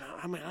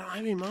 I don't have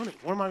any money.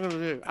 What am I going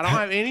to do? I don't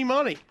have any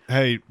money.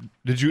 Hey,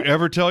 did you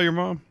ever tell your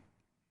mom?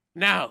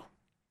 No.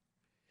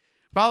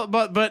 But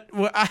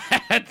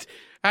I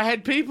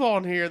had people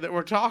on here that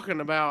were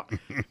talking about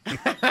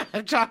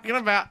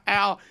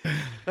how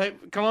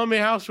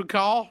Columbia House would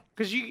call,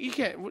 because you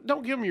can't,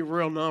 don't give them your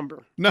real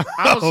number. No.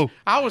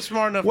 I was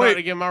smart enough not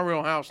to give my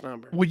real house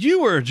number. Well,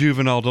 you were a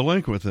juvenile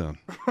delinquent then.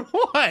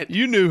 What?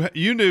 You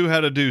knew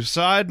how to do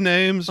side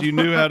names. You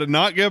knew how to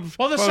not give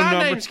well, the phone side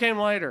numbers. names came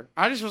later.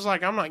 I just was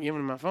like, I'm not giving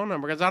them my phone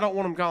number because I don't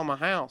want them calling my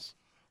house.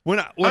 When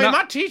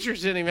my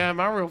teachers didn't even have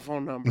my real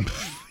phone number.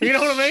 You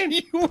know what I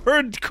mean? You were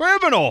a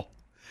criminal.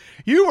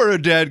 You were a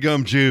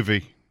dadgum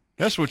juvie.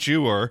 That's what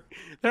you were.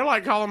 They're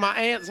like calling my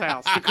aunt's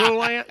house, the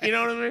cool aunt. You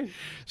know what I mean?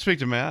 Speak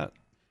to Matt.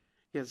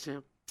 Yes,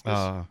 Tim.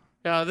 Can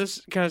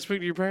Can I speak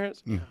to your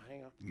parents? No.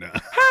 Hang on. No.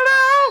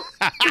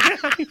 Hello.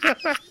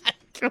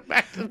 Come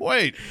back to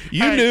Wait,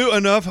 you knew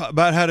enough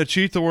about how to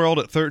cheat the world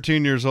at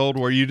 13 years old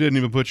where you didn't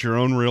even put your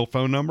own real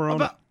phone number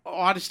on it?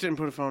 Oh, I just didn't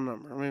put a phone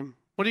number. I mean,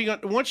 what are you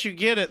going? Once you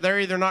get it, they're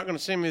either not going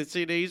to send me the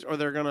CDs or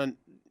they're going to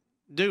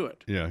do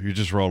it. Yeah, you're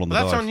just rolling the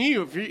That's dice. on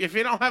you if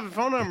you don't have a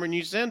phone number and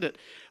you send it.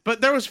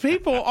 But there was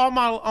people on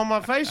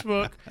my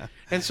Facebook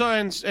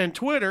and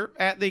Twitter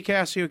at the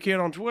Casio Kid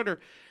on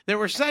Twitter that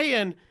were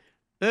saying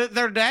that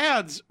their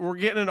dads were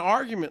getting in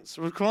arguments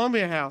with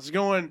Columbia House,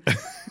 going,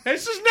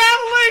 "This is not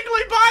a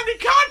legally binding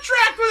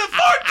contract with a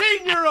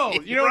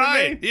 14-year-old." You know what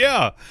I mean?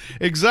 Yeah,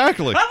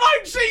 exactly. I'd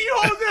like to see you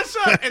hold this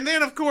up, and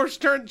then of course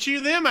chew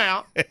them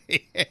out.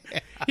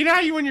 You know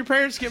how when your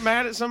parents get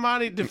mad at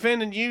somebody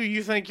defending you,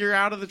 you think you're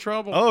out of the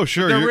trouble. Oh,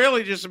 sure. They're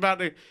really just about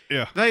to.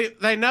 Yeah.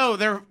 They know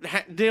they're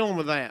dealing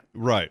with that.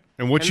 Right.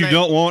 And what you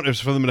don't want is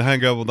for them to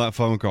hang up on that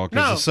phone call.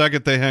 Because No. the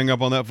second they hang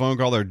up on that phone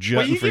call, they're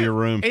jetting for your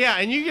room. Yeah,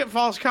 and you get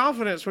false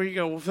confidence where you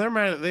go, well, if they're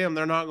mad at them,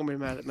 they're not going to be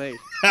mad at me.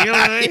 You know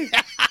what I mean?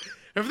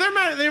 If they're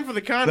mad at them for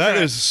the contract.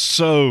 That is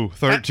so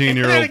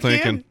 13-year-old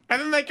thinking.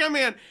 And then they come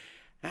in,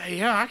 hey,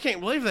 yeah, I can't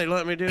believe they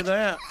let me do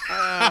that.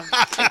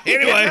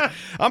 Anyway,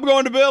 I'm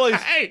going to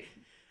Billy's. Hey,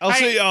 I'll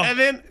see y'all.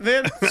 And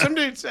then some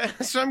dude,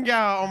 some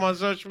guy on my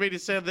social media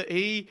said that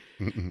he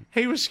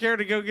was scared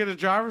to go get a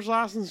driver's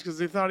license because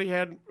he thought he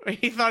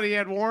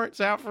had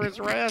warrants out for his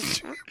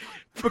arrest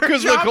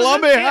Because of the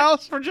Columbia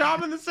House? for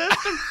job in the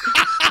system.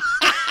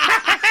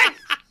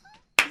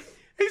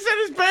 He said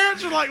his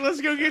parents were like, "Let's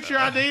go get your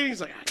ID." And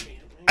he's like,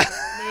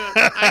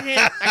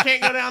 I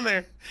can't go down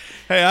there.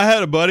 Hey, I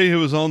had a buddy who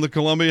was on the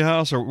Columbia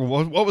House, or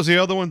what was the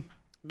other one?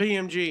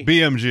 BMG.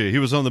 BMG. He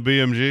was on the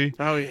BMG.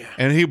 Oh yeah.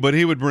 And he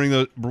would bring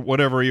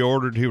whatever he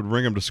ordered, he would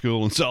bring them to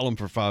school and sell them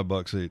for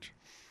 $5 each.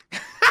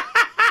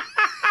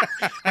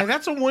 Hey,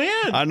 that's a win.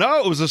 I know,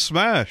 it was a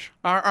smash.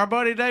 Our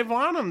buddy Dave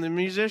Lonham, the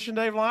musician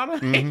Dave Lonham,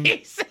 Mm-hmm.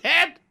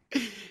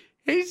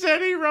 he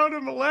said he wrote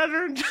him a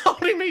letter and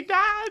told him he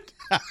died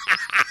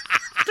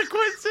to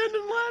quit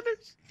sending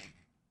letters.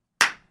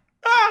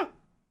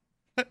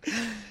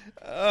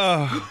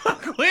 Oh.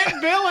 Quit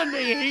billing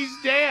me. He's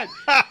dead.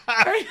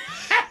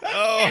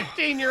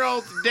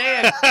 15-year-old's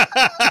dead.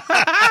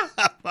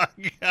 My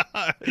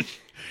gosh.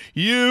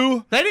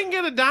 You. They didn't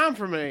get a dime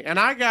from me. And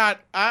I got,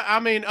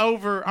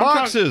 over.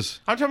 Boxes.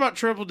 I'm talking about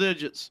triple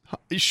digits.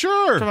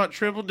 Sure. I'm talking about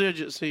triple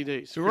digit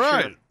CDs. for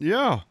Right. sure.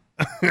 Yeah.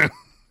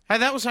 Hey,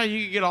 that was how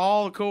you could get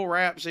all the cool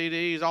rap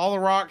CDs, all the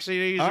rock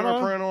CDs I that were know.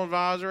 parental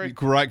advisory.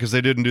 Right, because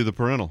they didn't do the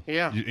parental.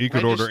 Yeah. You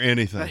could They order just-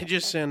 anything. They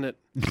just send it.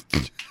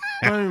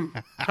 Boom.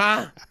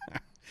 Huh?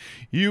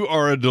 You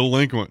are a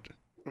delinquent.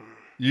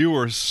 You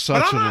are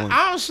such a delinquent.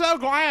 I was so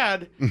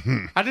glad.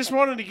 I just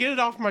wanted to get it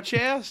off my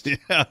chest.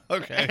 Yeah,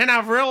 okay. And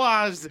I've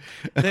realized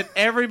that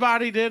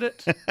everybody did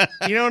it.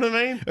 You know what I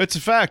mean? It's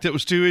a fact. It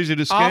was too easy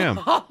to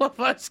scam. All of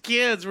us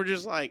kids were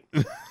just like,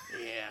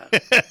 yeah.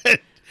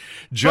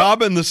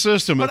 Job in the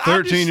system at But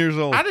 13 years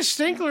old. I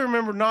distinctly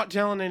remember not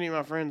telling any of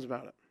my friends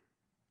about it.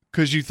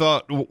 Because you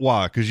thought,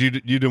 why? Because you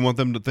didn't want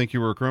them to think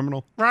you were a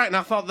criminal? Right, and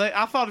I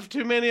thought if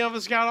too many of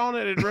us got on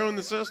it, it'd ruin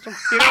the system.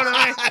 You know what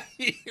I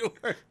mean?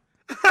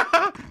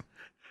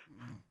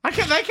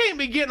 They can't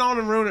be getting on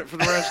and ruin it for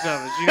the rest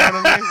of us. You know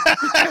what I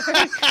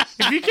mean?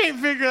 If you can't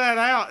figure that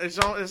out, it's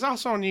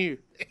also on you.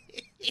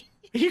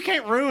 You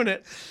can't ruin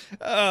it.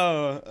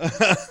 Oh.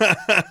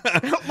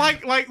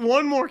 like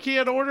one more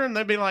kid ordering,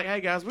 they'd be like,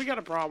 "Hey guys, we got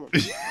a problem."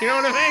 You know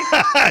what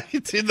I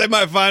mean? They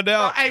might find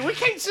out. Hey, we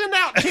can't send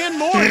out 10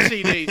 more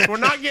CDs. We're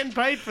not getting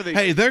paid for these.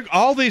 Hey,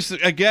 all these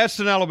at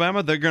Gadsden,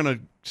 Alabama, they're going to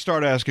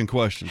start asking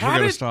questions. We're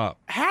going to stop.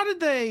 How did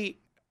they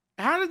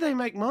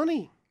make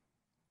money?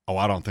 Oh,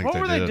 I don't think What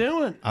they were did. they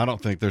doing? I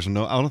don't think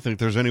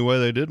there's any way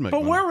they did make But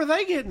money. where were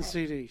they getting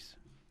CDs?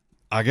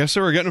 I guess they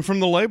were getting them from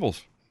the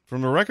labels,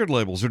 from the record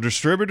labels or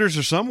distributors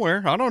or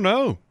somewhere. I don't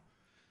know.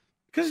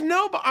 Because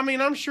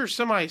I'm sure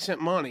somebody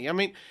sent money. I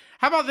mean,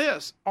 how about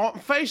this? On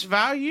face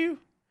value,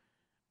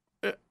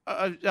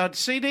 a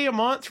CD a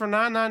month for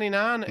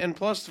 $9.99 and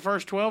plus the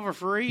first 12 are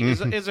free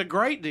is a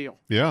great deal.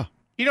 Yeah.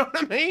 You know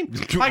what I mean?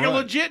 Like Right. a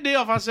legit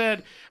deal. If I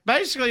said,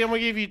 basically, I'm going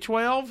to give you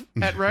 12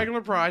 at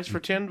regular price for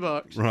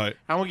 $10. Right.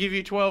 I'm going to give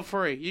you 12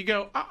 free. You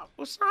go,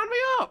 well, sign me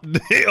up.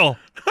 Deal.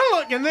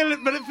 Look, and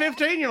then, but at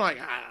 15, you're like,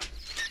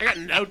 I got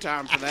no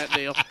time for that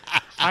deal.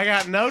 I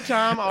got no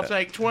time. I'll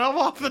take 12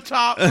 off the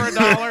top for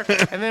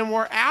 $1, and then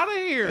we're out of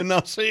here. And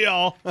I'll see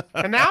y'all.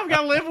 And now I've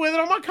got to live with it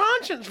on my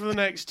conscience for the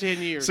next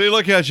 10 years. See,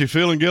 look at you,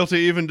 feeling guilty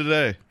even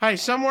today. Hey,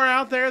 somewhere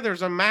out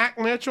there's a Mac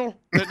Mitchell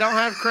that don't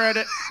have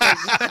credit.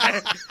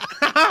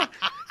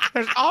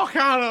 There's all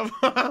kind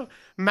of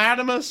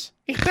Madamus.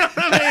 You know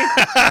what I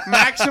mean?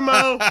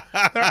 Maximo.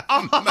 They're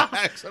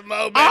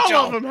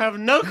all of them have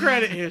no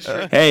credit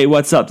history. Hey,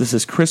 what's up? This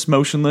is Chris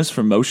Motionless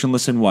from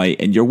Motionless in White,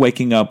 and you're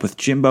waking up with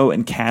Jimbo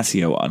and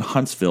Casio on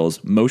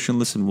Huntsville's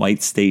Motionless in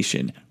White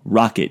station,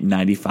 Rocket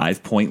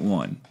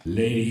 95.1.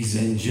 Ladies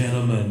and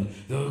gentlemen,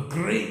 the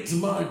Great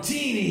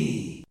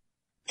Martini.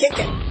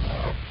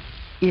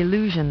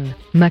 Illusion,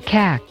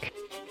 macaque,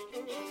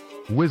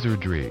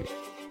 Wizardry.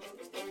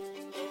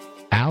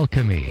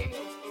 Alchemy.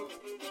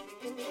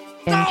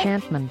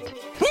 enchantment,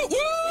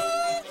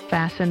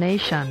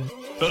 fascination,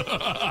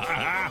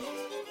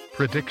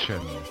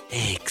 Prediction.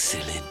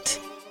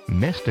 Excellent.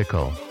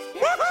 Mystical.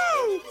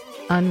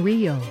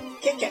 unreal,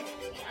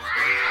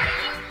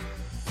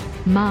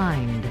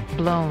 mind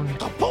blown,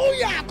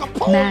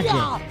 magic,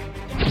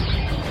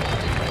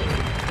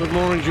 Good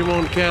morning, Jimbo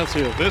and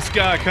Casio. This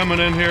guy coming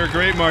in here,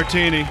 Great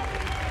Martini.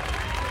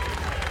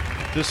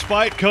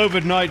 Despite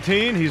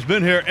COVID-19, he's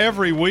been here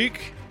every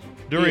week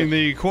during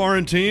the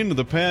quarantine of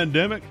the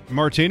pandemic.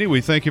 Martini, we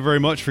thank you very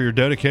much for your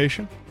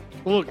dedication.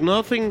 Look,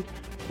 nothing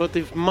but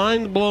the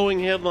mind-blowing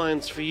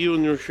headlines for you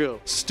and your show.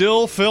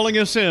 Still filling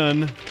us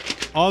in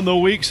on the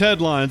week's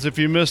headlines. If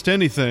you missed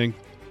anything,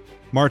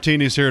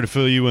 Martini's here to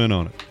fill you in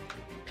on it.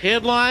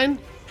 Headline,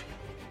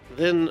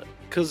 then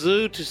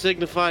kazoo to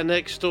signify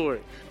next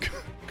story.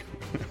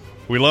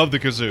 We love the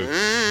kazoo.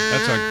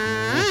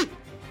 That's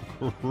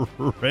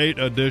a great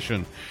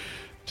addition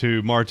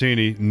to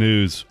Martini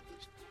News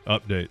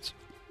updates.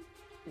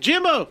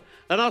 Jimbo,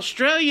 an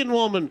Australian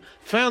woman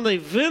found a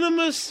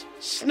venomous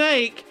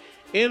snake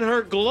in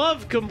her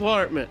glove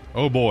compartment.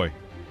 Oh boy.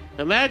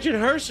 Imagine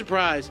her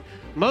surprise.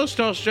 Most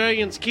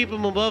Australians keep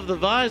them above the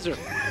visor.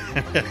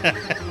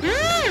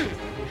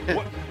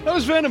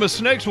 Those venomous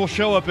snakes will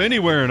show up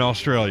anywhere in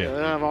Australia.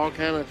 They have all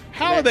kind of...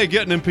 How are they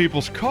getting in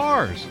people's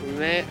cars?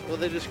 Well,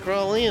 they just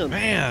crawl in.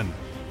 Man.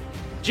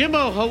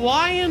 Jimbo,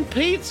 Hawaiian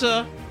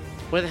pizza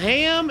with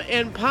ham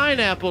and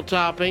pineapple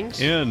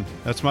toppings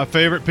That's my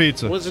favorite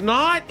pizza. was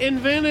not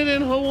invented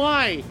in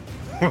Hawaii.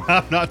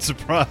 I'm not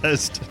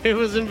surprised. It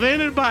was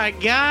invented by a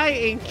guy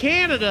in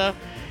Canada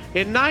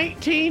in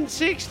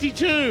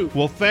 1962.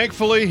 Well,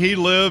 thankfully, he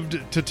lived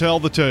to tell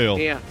the tale.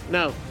 Yeah,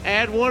 no.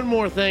 Add one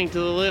more thing to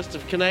the list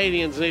of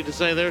Canadians need to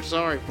say they're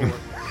sorry for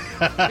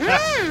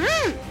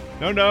it.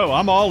 No,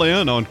 I'm all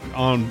in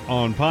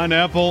on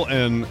pineapple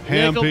and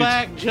ham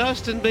Nickelback, pizza.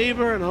 Justin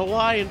Bieber, and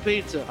Hawaiian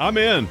pizza. I'm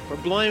in. We're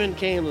blaming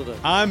Canada.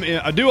 I'm in.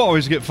 I do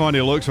always get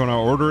funny looks when I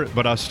order it,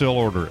 but I still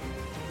order it.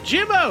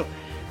 Jimbo,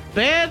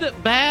 Bed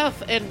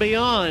Bath &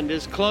 Beyond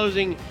is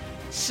closing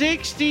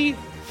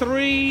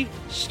 63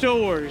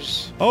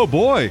 stores. Oh,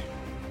 boy.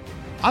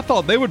 I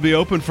thought they would be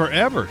open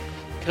forever.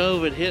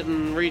 COVID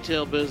hitting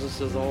retail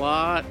businesses a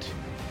lot.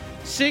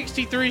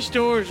 63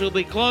 stores will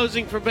be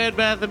closing for Bed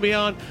Bath &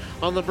 Beyond.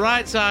 On the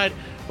bright side,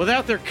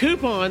 without their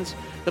coupons,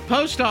 the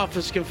post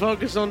office can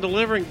focus on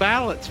delivering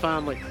ballots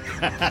finally.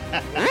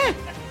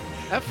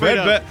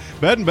 Bed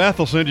and Bath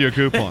will send you a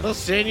coupon. They'll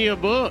send you a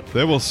book.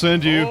 They will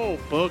send you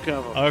book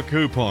of them. a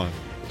coupon.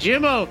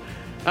 Jimbo,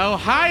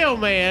 Ohio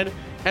man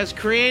has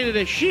created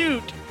a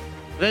chute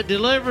that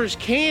delivers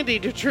candy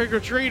to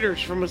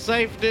trick-or-treaters from a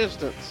safe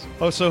distance.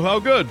 Oh, so how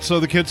good? So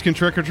the kids can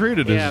trick or treat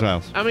at his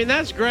house. I mean,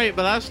 that's great,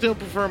 but I still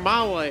prefer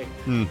my way.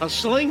 A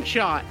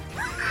slingshot.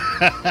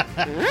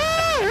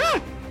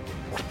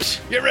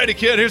 Get ready,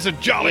 kid. Here's a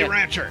Jolly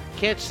Rancher.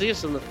 Catch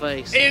this in the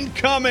face.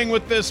 Incoming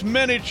with this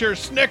miniature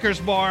Snickers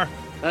bar.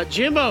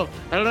 Jimbo,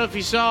 I don't know if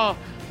you saw,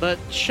 but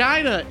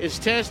China is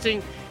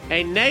testing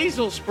a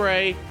nasal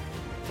spray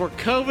for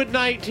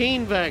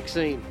COVID-19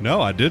 vaccine.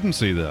 No, I didn't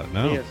see that.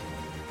 No. Yes.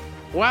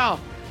 Wow.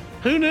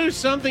 Who knew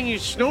something you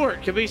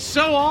snort could be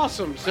so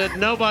awesome, said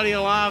nobody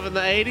alive in the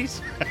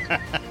 80s?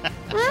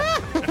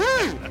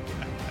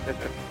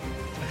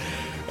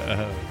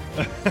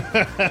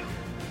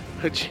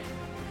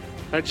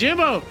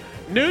 Jimbo,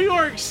 New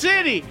York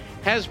City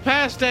has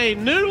passed a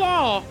new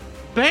law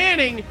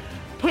banning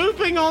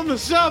pooping on the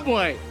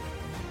subway.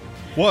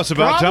 Well, it's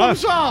about Problem time.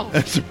 solved.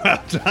 It's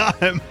about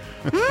time.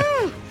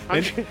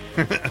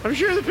 I'm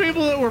sure the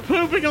people that were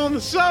pooping on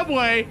the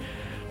subway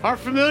are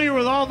familiar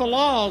with all the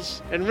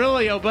laws and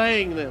really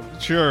obeying them.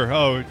 Sure.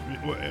 Oh,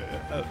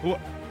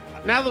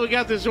 Now that we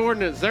got this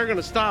ordinance, they're going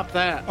to stop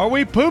that. are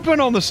we pooping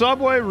on the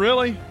subway?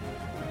 Really?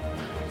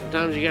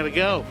 Sometimes you got to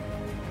go.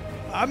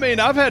 I mean,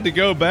 I've had to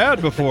go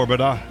bad before,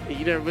 but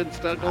You never been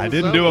stuck on I the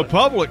didn't do a subway.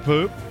 public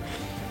poop.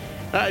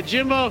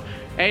 Jimbo,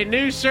 a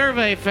new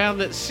survey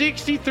found that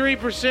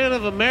 63%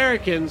 of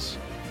Americans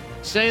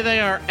say they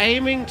are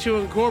aiming to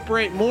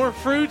incorporate more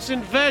fruits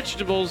and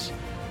vegetables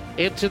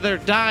into their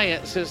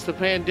diet since the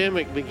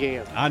pandemic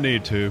began. I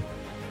need to.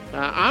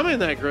 I'm in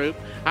that group.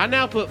 I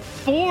now put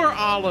 4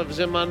 olives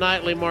in my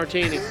nightly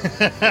martini.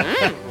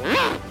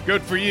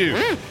 Good for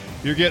you.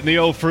 You're getting the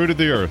old fruit of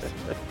the earth.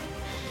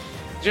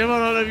 Jim, I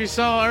don't know if you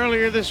saw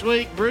earlier this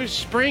week,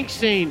 Bruce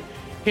Springsteen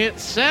hit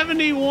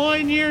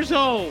 71 years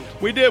old.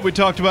 We did. We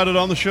talked about it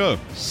on the show.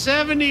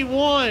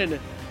 71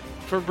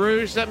 for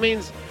Bruce. That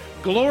means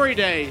Glory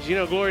Days. You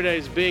know, Glory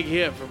Days, big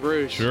hit for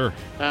Bruce. Sure.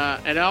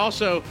 And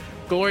also,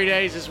 Glory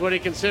Days is what he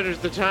considers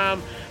the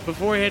time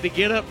before he had to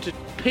get up to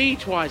pee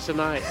twice a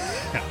night.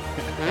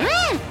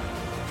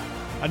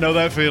 I know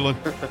that feeling.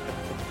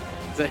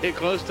 Is that hit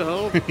close to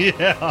home?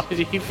 Yeah.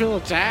 Did you feel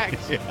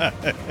attacked? Yeah.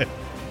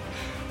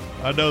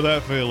 I know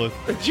that feeling.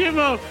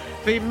 Jimbo,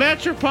 the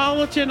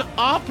Metropolitan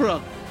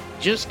Opera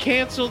just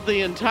canceled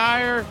the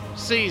entire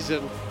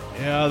season.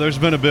 Yeah, there's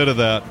been a bit of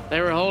that. They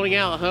were holding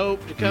out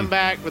hope to come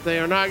back, but they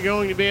are not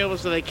going to be able,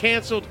 so they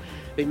canceled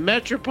the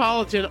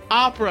Metropolitan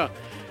Opera.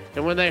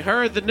 And when they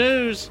heard the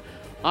news,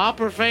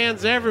 opera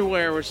fans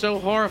everywhere were so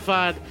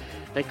horrified,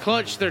 they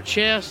clutched their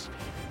chest,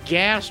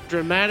 gasped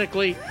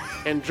dramatically,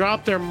 and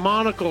dropped their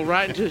monocle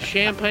right into the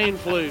champagne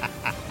flute.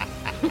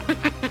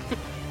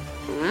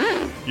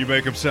 You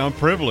make them sound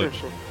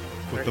privileged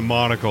with the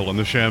monocle and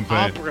the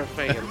champagne. Opera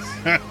fans.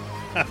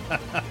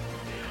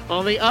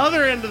 On the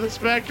other end of the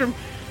spectrum,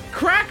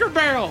 Cracker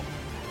Barrel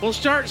will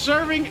start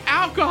serving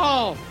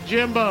alcohol,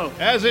 Jimbo.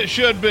 As it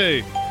should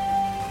be.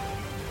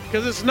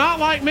 Because it's not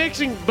like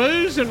mixing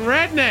booze and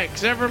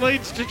rednecks ever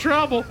leads to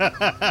trouble.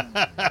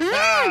 I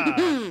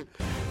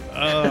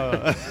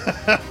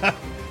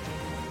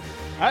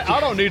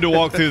don't need to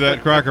walk through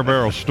that Cracker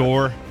Barrel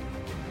store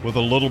with a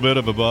little bit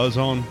of a buzz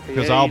on,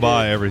 because Yeah, I'll you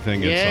buy do.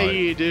 everything Yeah, inside.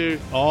 you do.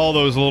 All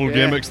those little Yeah.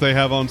 gimmicks they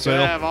have on You'll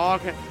sale, have,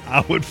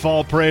 I would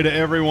fall prey to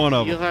every one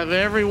of you'll them. have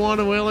every one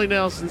of Willie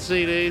Nelson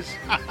CDs.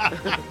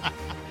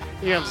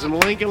 You have some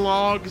Lincoln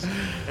Logs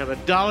and a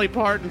Dolly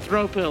Parton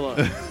throw pillow.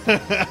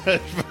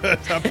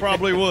 I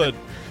probably would.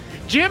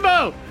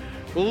 Jimbo,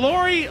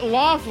 Lori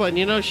Loughlin,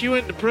 you know, she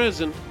went to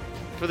prison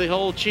for the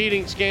whole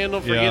cheating scandal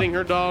for Yeah. getting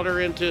her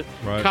daughter into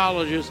Right.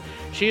 colleges.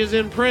 She is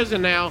in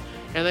prison now,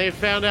 and they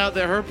found out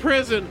that her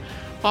prison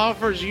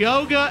offers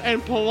yoga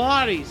and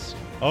Pilates.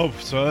 Oh,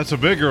 so that's a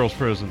big girl's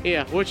prison.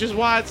 Yeah, which is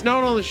why it's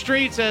known on the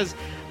streets as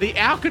the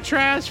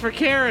Alcatraz for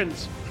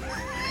Karens.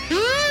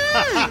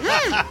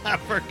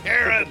 For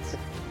Karens.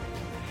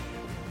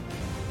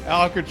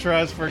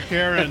 Alcatraz for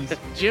Karens.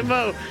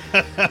 Jimbo,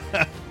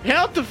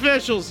 health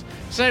officials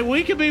say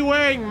we could be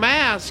wearing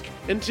masks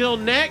until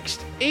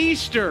next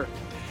Easter.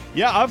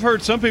 Yeah, I've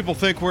heard some people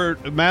think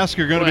masks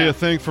are going to be Well. a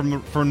thing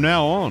from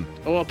now on.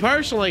 Well,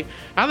 personally,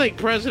 I think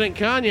President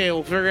Kanye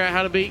will figure out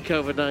how to beat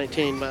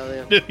COVID-19 by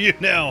then. Do you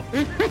know?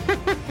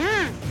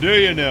 Do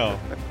you know?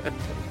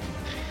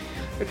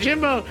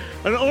 Jimbo,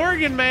 an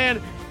Oregon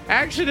man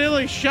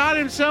accidentally shot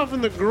himself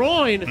in the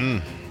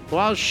groin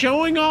while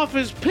showing off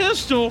his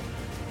pistol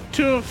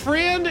to a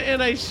friend in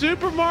a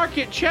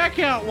supermarket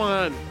checkout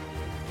line.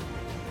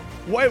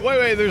 Wait.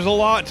 There's a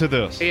lot to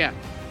this. Yeah.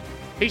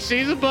 He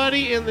sees a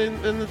buddy in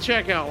the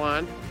checkout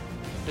line,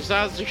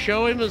 decides to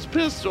show him his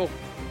pistol.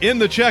 In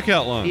the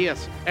checkout line.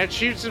 Yes, and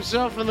shoots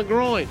himself in the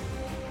groin.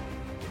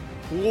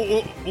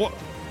 What?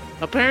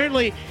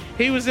 Apparently,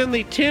 he was in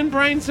the 10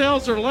 brain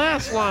cells or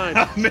less line.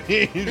 I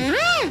mean,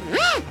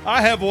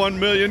 I have 1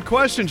 million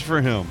questions for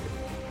him.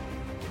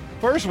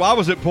 First, why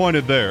was it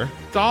pointed there?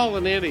 It's all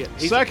an idiot.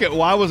 He's Second,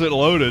 why was it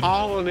loaded?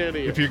 all an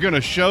idiot. If you're going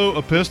to show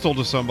a pistol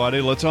to somebody,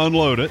 let's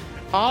unload it.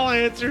 All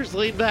answers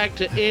lead back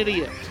to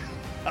idiot.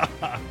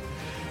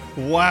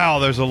 Wow,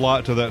 there's a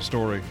lot to that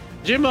story.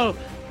 Jimbo,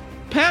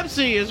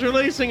 Pepsi is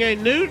releasing a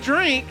new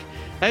drink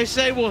they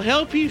say will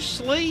help you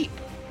sleep.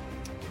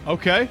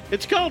 Okay.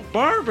 It's called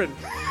bourbon.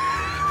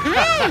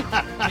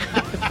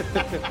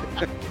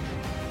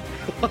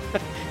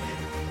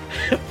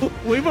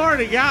 We've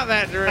already got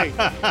that drink.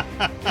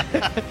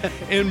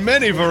 In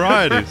many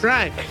varieties.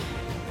 Right.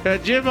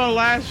 Jimbo,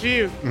 last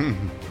few.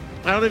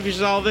 I don't know if you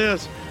saw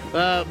this,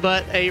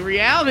 but a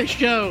reality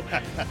show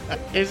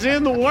is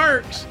in the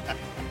works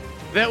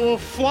that will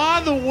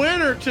fly the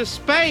winner to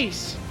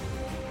space.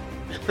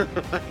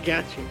 I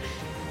got you.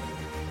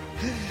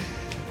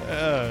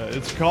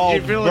 It's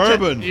called Did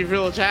bourbon. you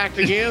feel attacked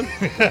again?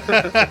 It's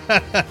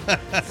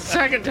the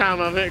second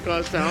time I've hit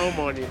close to home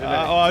on you today.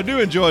 I do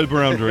enjoy a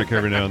brown drink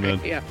every now and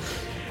then. Yeah.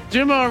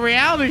 Jimbo, a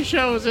reality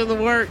show is in the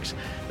works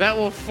that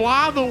will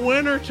fly the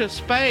winner to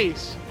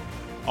space.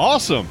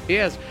 Awesome.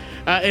 Yes.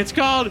 It's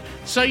called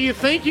So You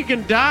Think You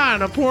Can Die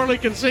in a Poorly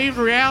Conceived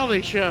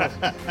Reality Show.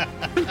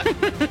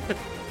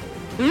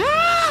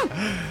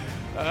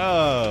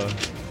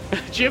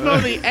 Jimbo,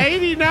 the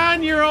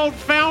 89-year-old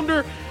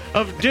founder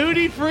of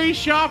Duty Free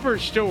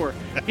Shoppers Store.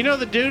 You know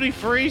the Duty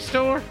Free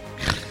store?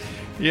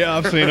 Yeah,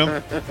 I've seen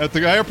them at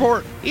the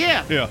airport.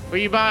 Yeah. Yeah. Where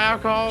you buy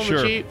alcohol on the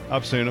Sure, cheap.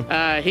 I've seen them.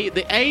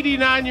 The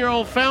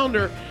 89-year-old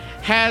founder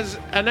has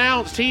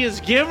announced he has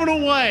given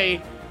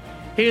away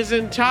his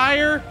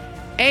entire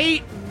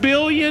 $8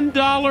 billion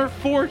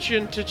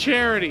fortune to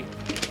charity.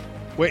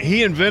 Wait,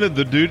 he invented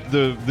the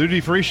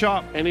duty-free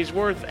shop? And he's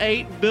worth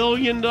 $8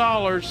 billion.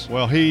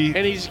 Well,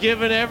 And he's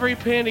given every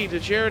penny to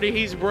charity.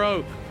 He's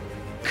broke.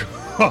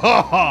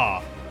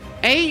 $8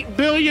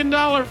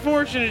 billion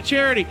fortune to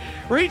charity.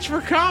 Reach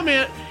for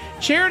comment.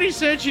 Charity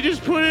said she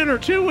just put in her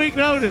 2-week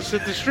notice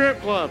at the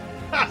strip club.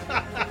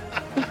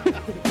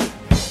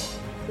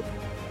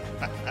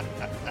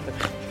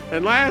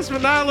 And last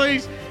but not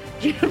least,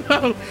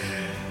 Jimbo,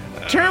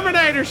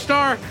 Terminator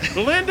star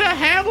Linda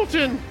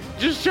Hamilton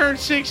just turned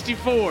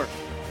 64.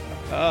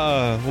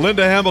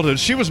 Linda Hamilton.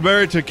 She was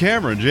married to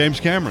James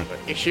Cameron.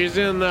 She was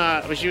in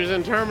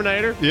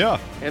Terminator. Yeah.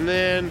 And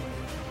then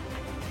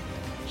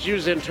she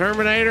was in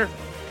Terminator.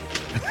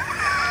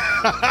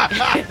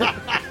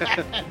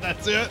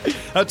 That's it?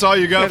 That's all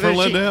you got And for then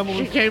Linda she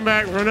Hamilton? came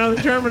back for another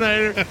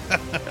Terminator.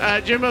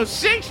 Jimbo's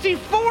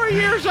 64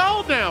 years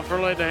old now for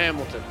Linda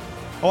Hamilton.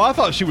 Oh, I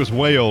thought she was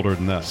way older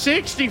than that.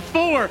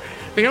 64.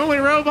 The only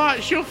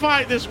robot she'll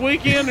fight this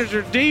weekend is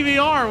her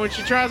DVR when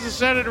she tries to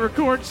set it to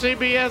record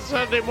CBS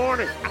Sunday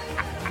morning.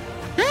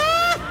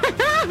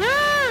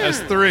 That's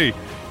 3.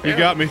 You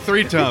got me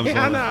 3 times.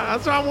 Yeah, I on know. it.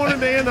 That's why I wanted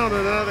to end on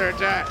another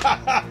attack.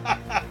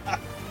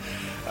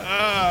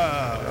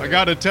 I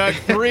got attacked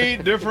 3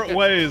 different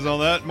ways on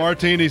that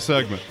martini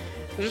segment.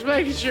 Just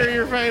making sure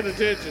you're paying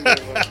attention.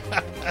 Jimbo.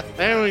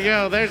 There we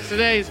go. There's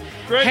today's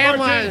Great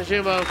headlines,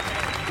 Jimbo.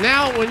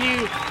 Now, when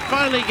you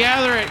finally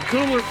gather at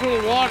cooler full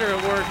of water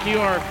at work, you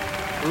are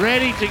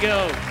ready to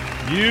go.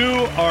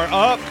 You are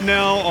up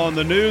now on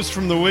the news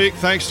from the week.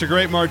 Thanks to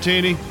Great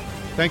Martini.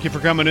 Thank you for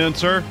coming in,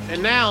 sir.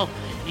 And now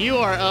you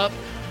are up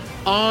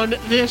on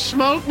this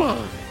smoke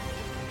bomb.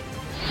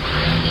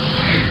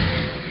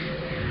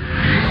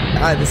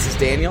 Hi, this is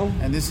Daniel.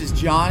 And this is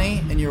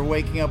Johnny, and you're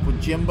waking up with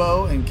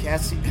Jimbo and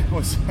Cassie.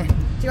 Oh, sorry. Do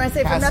you want to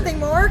say for nothing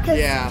more? 'Cause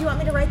Yeah. Do you want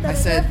me to write that I in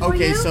said, there for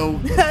okay, you? so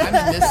I'm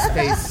in this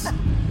space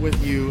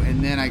with you,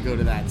 and then I go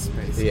to that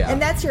space. Yeah.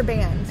 And that's your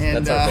band.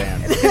 And, That's our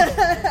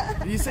band.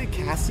 Did you say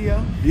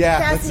Casio?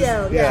 Yeah.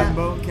 Casio, yeah.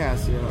 Jimbo and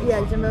Casio.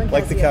 Yeah, Jimbo and Casio.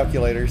 Like the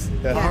calculators.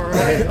 Yeah. All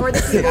right. Or the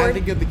I keyboard.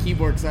 think of the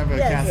keyboard because I have a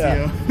Yes.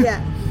 Casio.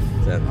 Yeah.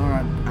 All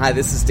right. Hi,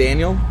 this is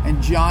Daniel.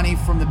 And Johnny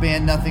from the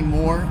band Nothing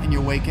More, and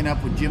you're waking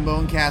up with Jimbo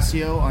and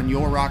Casio on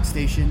your rock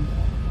station,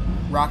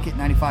 Rocket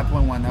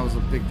 95.1. That was a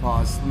big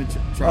pause. Let me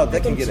try. Oh,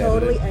 that can get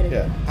totally edited.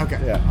 edited. Yeah.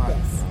 Okay. Yeah. All right.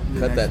 Yes.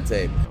 Cut that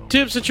tape.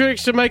 Tips and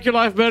tricks to make your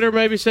life better,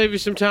 maybe save you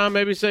some time,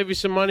 maybe save you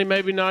some money,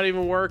 maybe not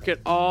even work at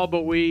all,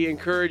 but we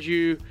encourage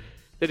you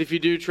that if you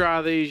do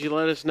try these, you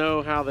let us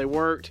know how they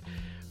worked.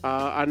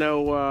 I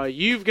know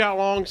you've got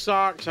long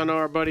socks. I know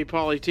our buddy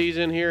Paulie T's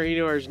in here. He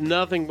wears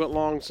nothing but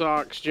long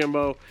socks,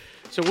 Jimbo.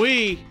 So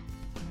we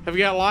have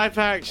got life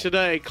hacks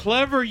today.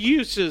 Clever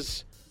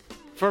uses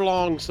for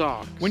long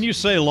socks. When you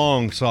say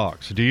long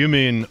socks, do you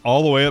mean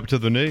all the way up to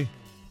the knee?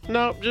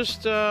 No,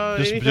 just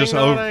anything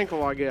not over-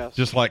 ankle, I guess.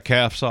 Just like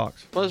calf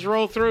socks? Let's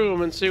roll through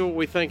them and see what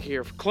we think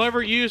here.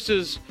 Clever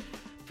uses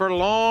for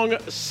long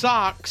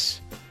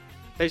socks.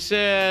 They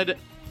said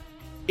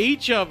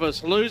each of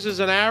us loses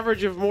an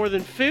average of more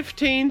than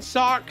 15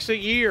 socks a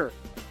year.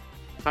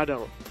 I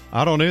don't.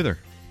 I don't either.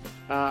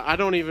 I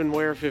don't even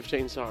wear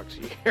 15 socks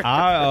a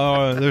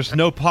year. There's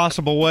no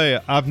possible way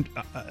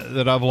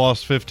that I've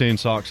lost 15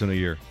 socks in a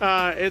year.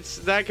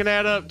 That can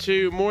add up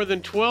to more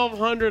than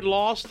 1,200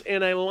 lost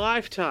in a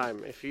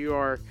lifetime if you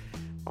are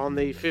on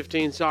the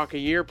 15 sock a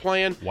year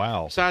plan.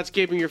 Wow. Besides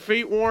keeping your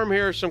feet warm,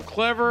 here are some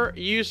clever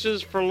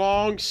uses for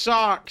long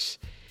socks.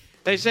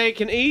 They say it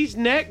can ease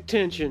neck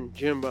tension,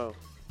 Jimbo.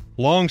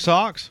 Long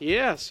socks?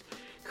 Yes.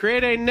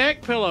 Create a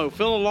neck pillow.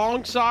 Fill a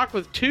long sock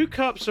with 2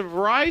 cups of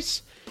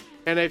rice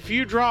and a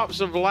few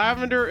drops of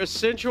lavender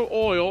essential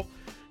oil.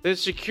 Then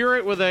secure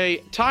it with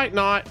a tight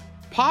knot.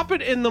 Pop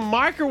it in the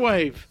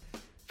microwave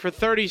for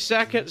 30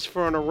 seconds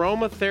for an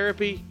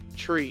aromatherapy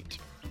treat.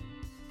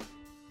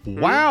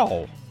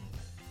 Wow.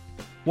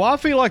 Well, I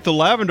feel like the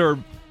lavender,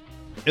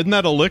 isn't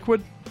that a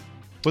liquid?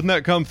 Wouldn't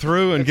that come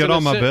through and get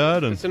on my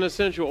bed? And it's an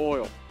essential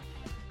oil.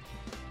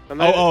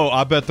 And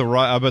I bet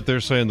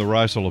they're saying the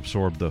rice will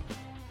absorb the.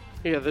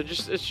 Yeah,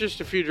 it's just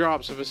a few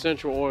drops of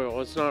essential oil.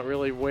 It's not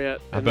really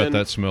wet. I bet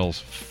that smells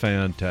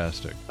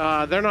fantastic.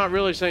 They're not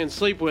really saying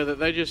sleep with it.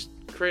 They just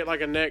create like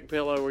a neck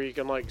pillow where you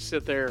can like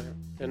sit there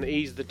and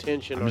ease the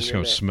tension. I'm just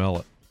going to smell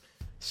it.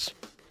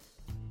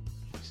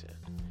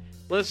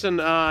 Listen,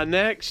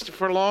 next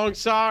for long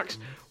socks,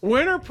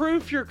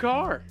 winterproof your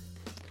car.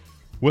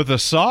 With a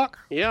sock?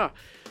 Yeah.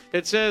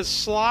 It says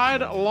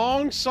slide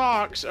long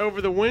socks over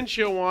the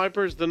windshield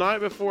wipers the night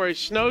before a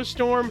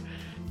snowstorm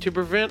to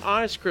prevent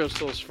ice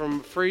crystals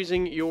from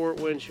freezing your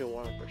windshield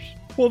wipers.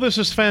 Well, this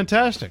is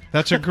fantastic.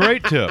 That's a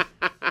great tip.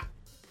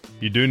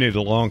 You do need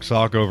a long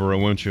sock over a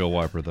windshield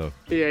wiper, though.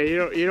 Yeah,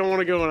 you don't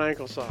want to go in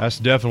ankle sock. That's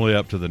definitely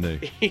up to the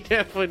knee. You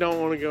definitely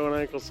don't want to go in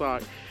ankle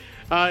sock.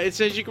 It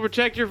says you can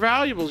protect your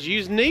valuables.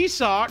 Use knee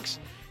socks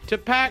to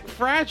pack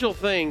fragile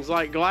things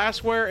like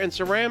glassware and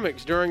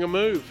ceramics during a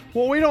move.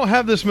 Well, we don't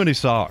have this many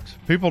socks.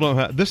 People don't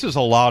have. This is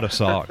a lot of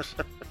socks.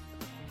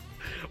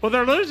 Well,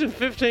 they're losing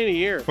 15 a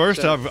year.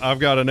 First, so. I've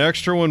got an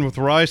extra one with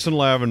rice and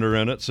lavender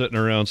in it sitting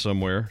around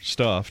somewhere,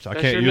 stuffed. I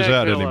can't use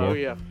that anymore.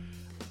 Yeah.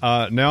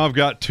 Now I've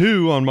got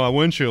 2 on my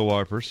windshield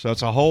wipers.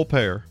 That's a whole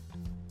pair.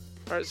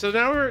 All right, so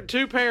now we're at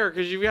 2 pair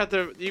because you've got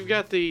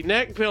the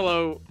neck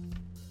pillow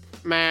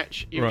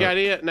match. You've got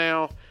it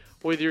now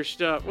with your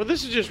stuff. Well,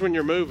 this is just when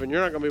you're moving.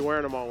 You're not going to be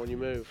wearing them all when you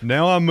move.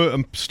 Now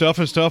I'm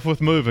stuffing stuff with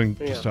moving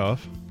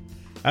stuff.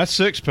 That's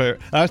 6 pair.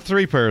 That's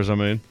 3 pairs. I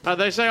mean,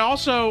 they say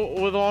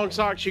also with long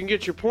socks you can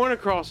get your point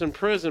across in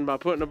prison by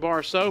putting a bar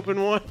of soap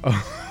in one.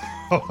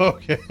 Oh,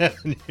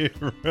 can you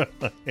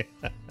really?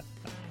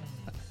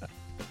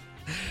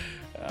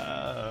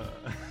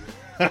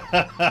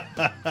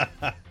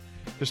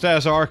 Just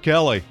ask R.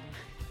 Kelly.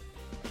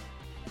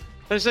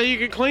 They say you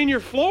can clean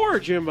your floor,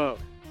 Jimbo.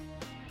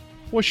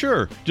 Well,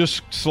 sure.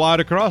 Just slide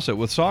across it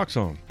with socks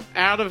on.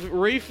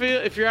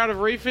 If you're out of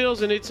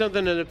refills and need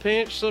something in a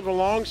pinch, slip a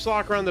long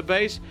sock around the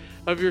base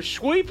of your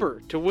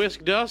sweeper to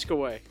whisk dust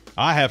away.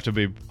 I have to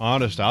be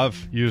honest.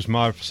 I've used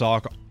my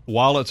sock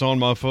while it's on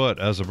my foot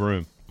as a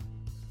broom.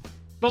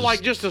 But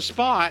like just a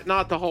spot,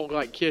 not the whole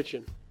like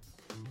kitchen.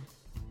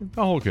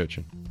 The whole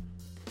kitchen.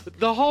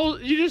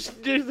 You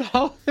just did the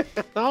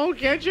whole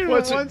kitchen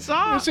with one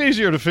sock. It's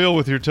easier to feel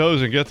with your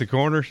toes and get the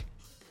corners.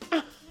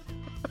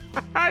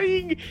 How do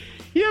you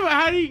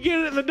get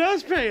it in the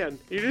dustpan?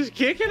 You just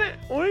kicking it?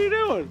 What are you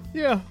doing?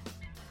 Yeah,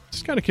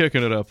 just kind of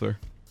kicking it up there.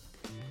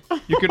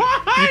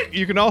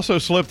 You can also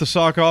slip the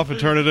sock off and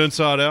turn it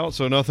inside out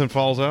so nothing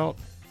falls out,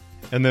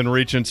 and then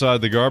reach inside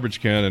the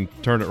garbage can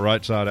and turn it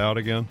right side out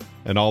again,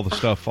 and all the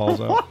stuff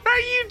falls out. What are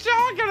you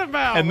talking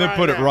about? And then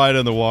put it right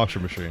in the washer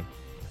machine.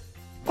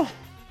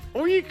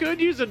 Or you could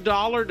use a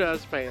dollar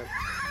dustpan.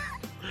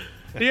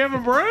 Do you have a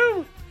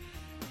broom?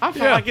 I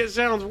feel like it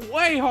sounds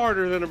way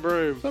harder than a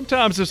broom.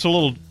 Sometimes it's a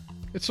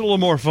little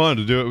more fun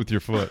to do it with your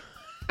foot.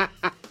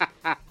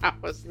 I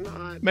was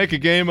not. Make a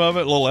game of it,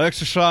 a little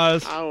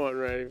exercise. I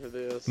wasn't ready for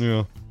this.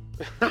 Yeah.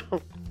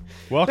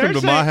 Welcome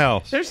to my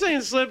house. They're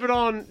saying slip it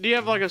on. Do you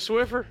have like a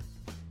Swiffer?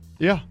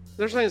 Yeah.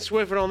 They're saying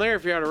Swift it on there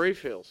if you're out of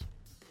refills.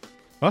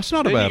 That's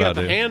not a Then bad you got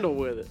idea. the handle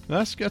with it.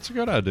 That's a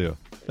good idea.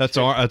 That's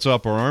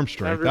upper arm That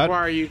strength.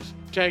 require you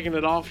taking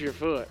it off your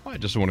foot. I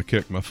just want to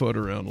kick my foot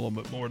around a little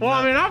bit more. Well,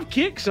 I mean, I've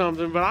kicked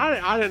something, but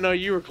I didn't know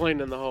you were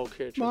cleaning the whole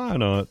kitchen. Why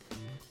not?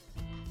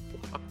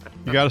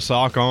 You got a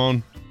sock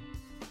on.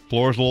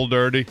 Floor's a little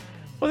dirty.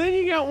 Well, then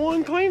you got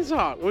one clean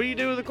sock. What do you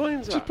do with a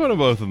clean sock? Just put them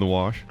both in the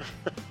wash.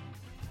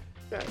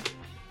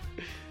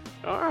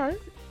 All right.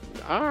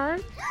 All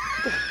right.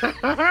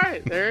 All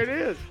right. There it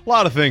is. A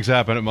lot of things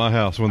happen at my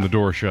house when the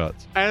door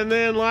shuts. And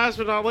then last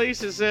but not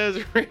least, it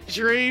says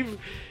retrieve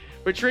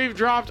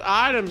dropped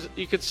items.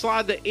 You could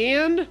slide the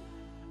end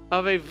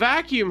of a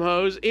vacuum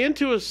hose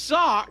into a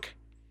sock,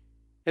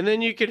 and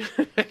then you could...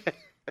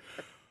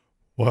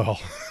 Well,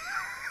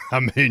 I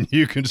mean,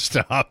 you can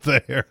stop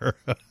there.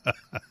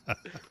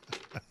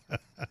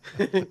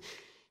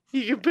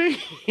 You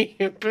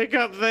can pick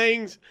up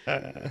things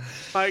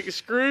like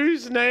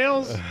screws,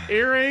 nails,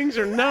 earrings,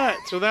 or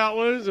nuts without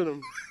losing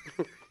them.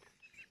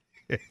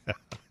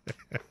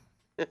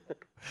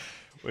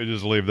 We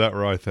just leave that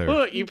right there.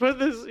 Look, you put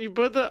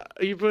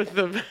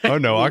the. Oh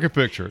no, I can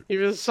picture it. You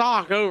put a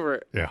sock over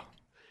it. Yeah.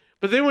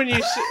 But then when you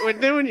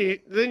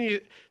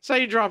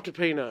say you dropped a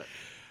peanut.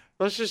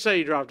 Let's just say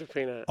you dropped a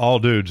peanut. All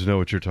dudes know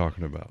what you're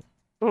talking about.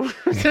 What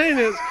I'm saying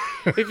is,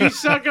 if you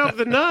suck up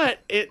the nut,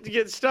 it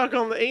gets stuck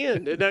on the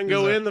end. It doesn't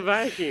go in the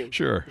vacuum.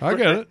 Sure, I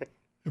get it.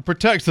 It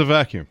protects the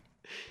vacuum.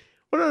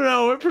 Well,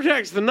 no, it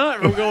protects the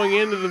nut from going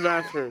into the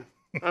bathroom.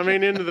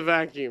 Into the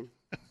vacuum.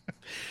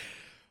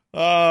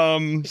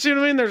 You see what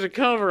I mean? There's a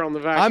cover on the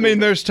vacuum. I mean,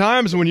 there's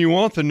times when you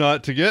want the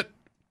nut to get,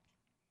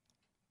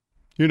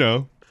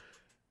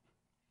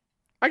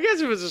 I guess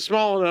if it's a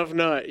small enough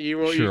nut,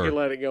 you can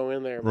let it go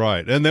in there.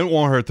 Right, and then it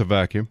won't hurt the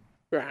vacuum.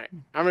 Right.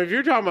 I mean, if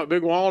you're talking about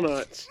big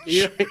walnuts,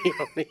 you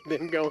don't need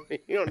them going.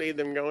 You don't need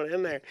them going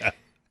in there.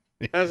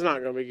 That's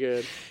not going to be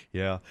good.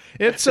 Yeah,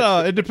 it's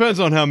it depends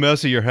on how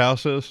messy your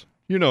house is.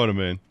 You know what I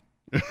mean.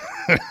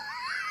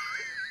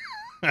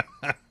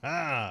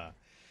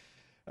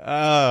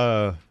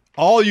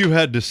 All you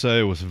had to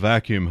say was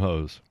vacuum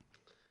hose.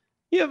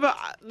 Yeah, but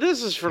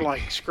this is for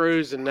like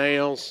screws and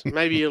nails.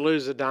 Maybe you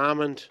lose a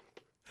diamond.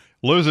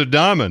 Lose a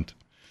diamond.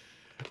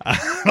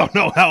 I don't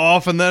know how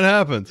often that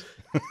happens.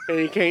 And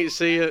you can't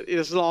see it.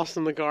 It's lost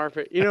in the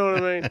carpet. You know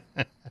what I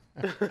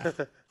mean?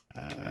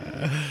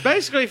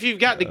 Basically, if you've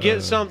got to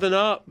get something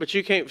up, but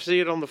you can't see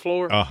it on the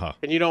floor,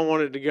 and you don't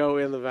want it to go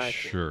in the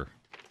vacuum. Sure.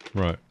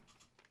 Right.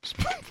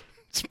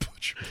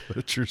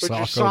 Put your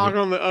sock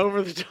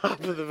over the top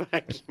of the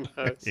vacuum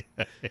hose.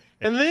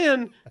 And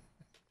then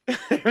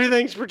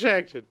everything's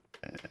protected.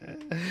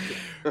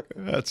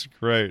 That's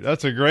great.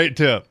 That's a great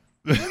tip.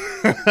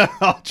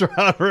 I'll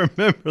try to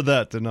remember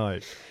that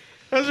tonight.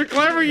 Those are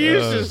clever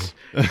uses.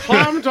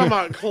 I'm talking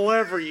about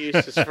clever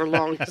uses for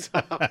long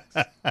socks.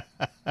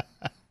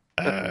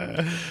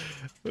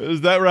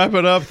 Does that wrap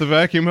it up, the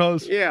vacuum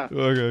hose? Yeah.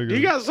 Okay, good.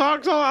 You got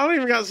socks on? I don't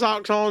even got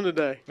socks on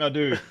today. I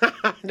do.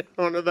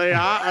 Are they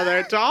high? Are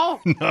they tall?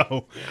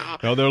 No,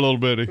 they're a little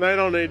bitty. They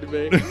don't need to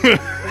be.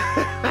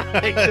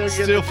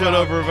 Still fit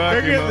over a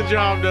vacuum They're getting the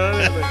job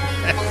done, isn't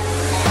they?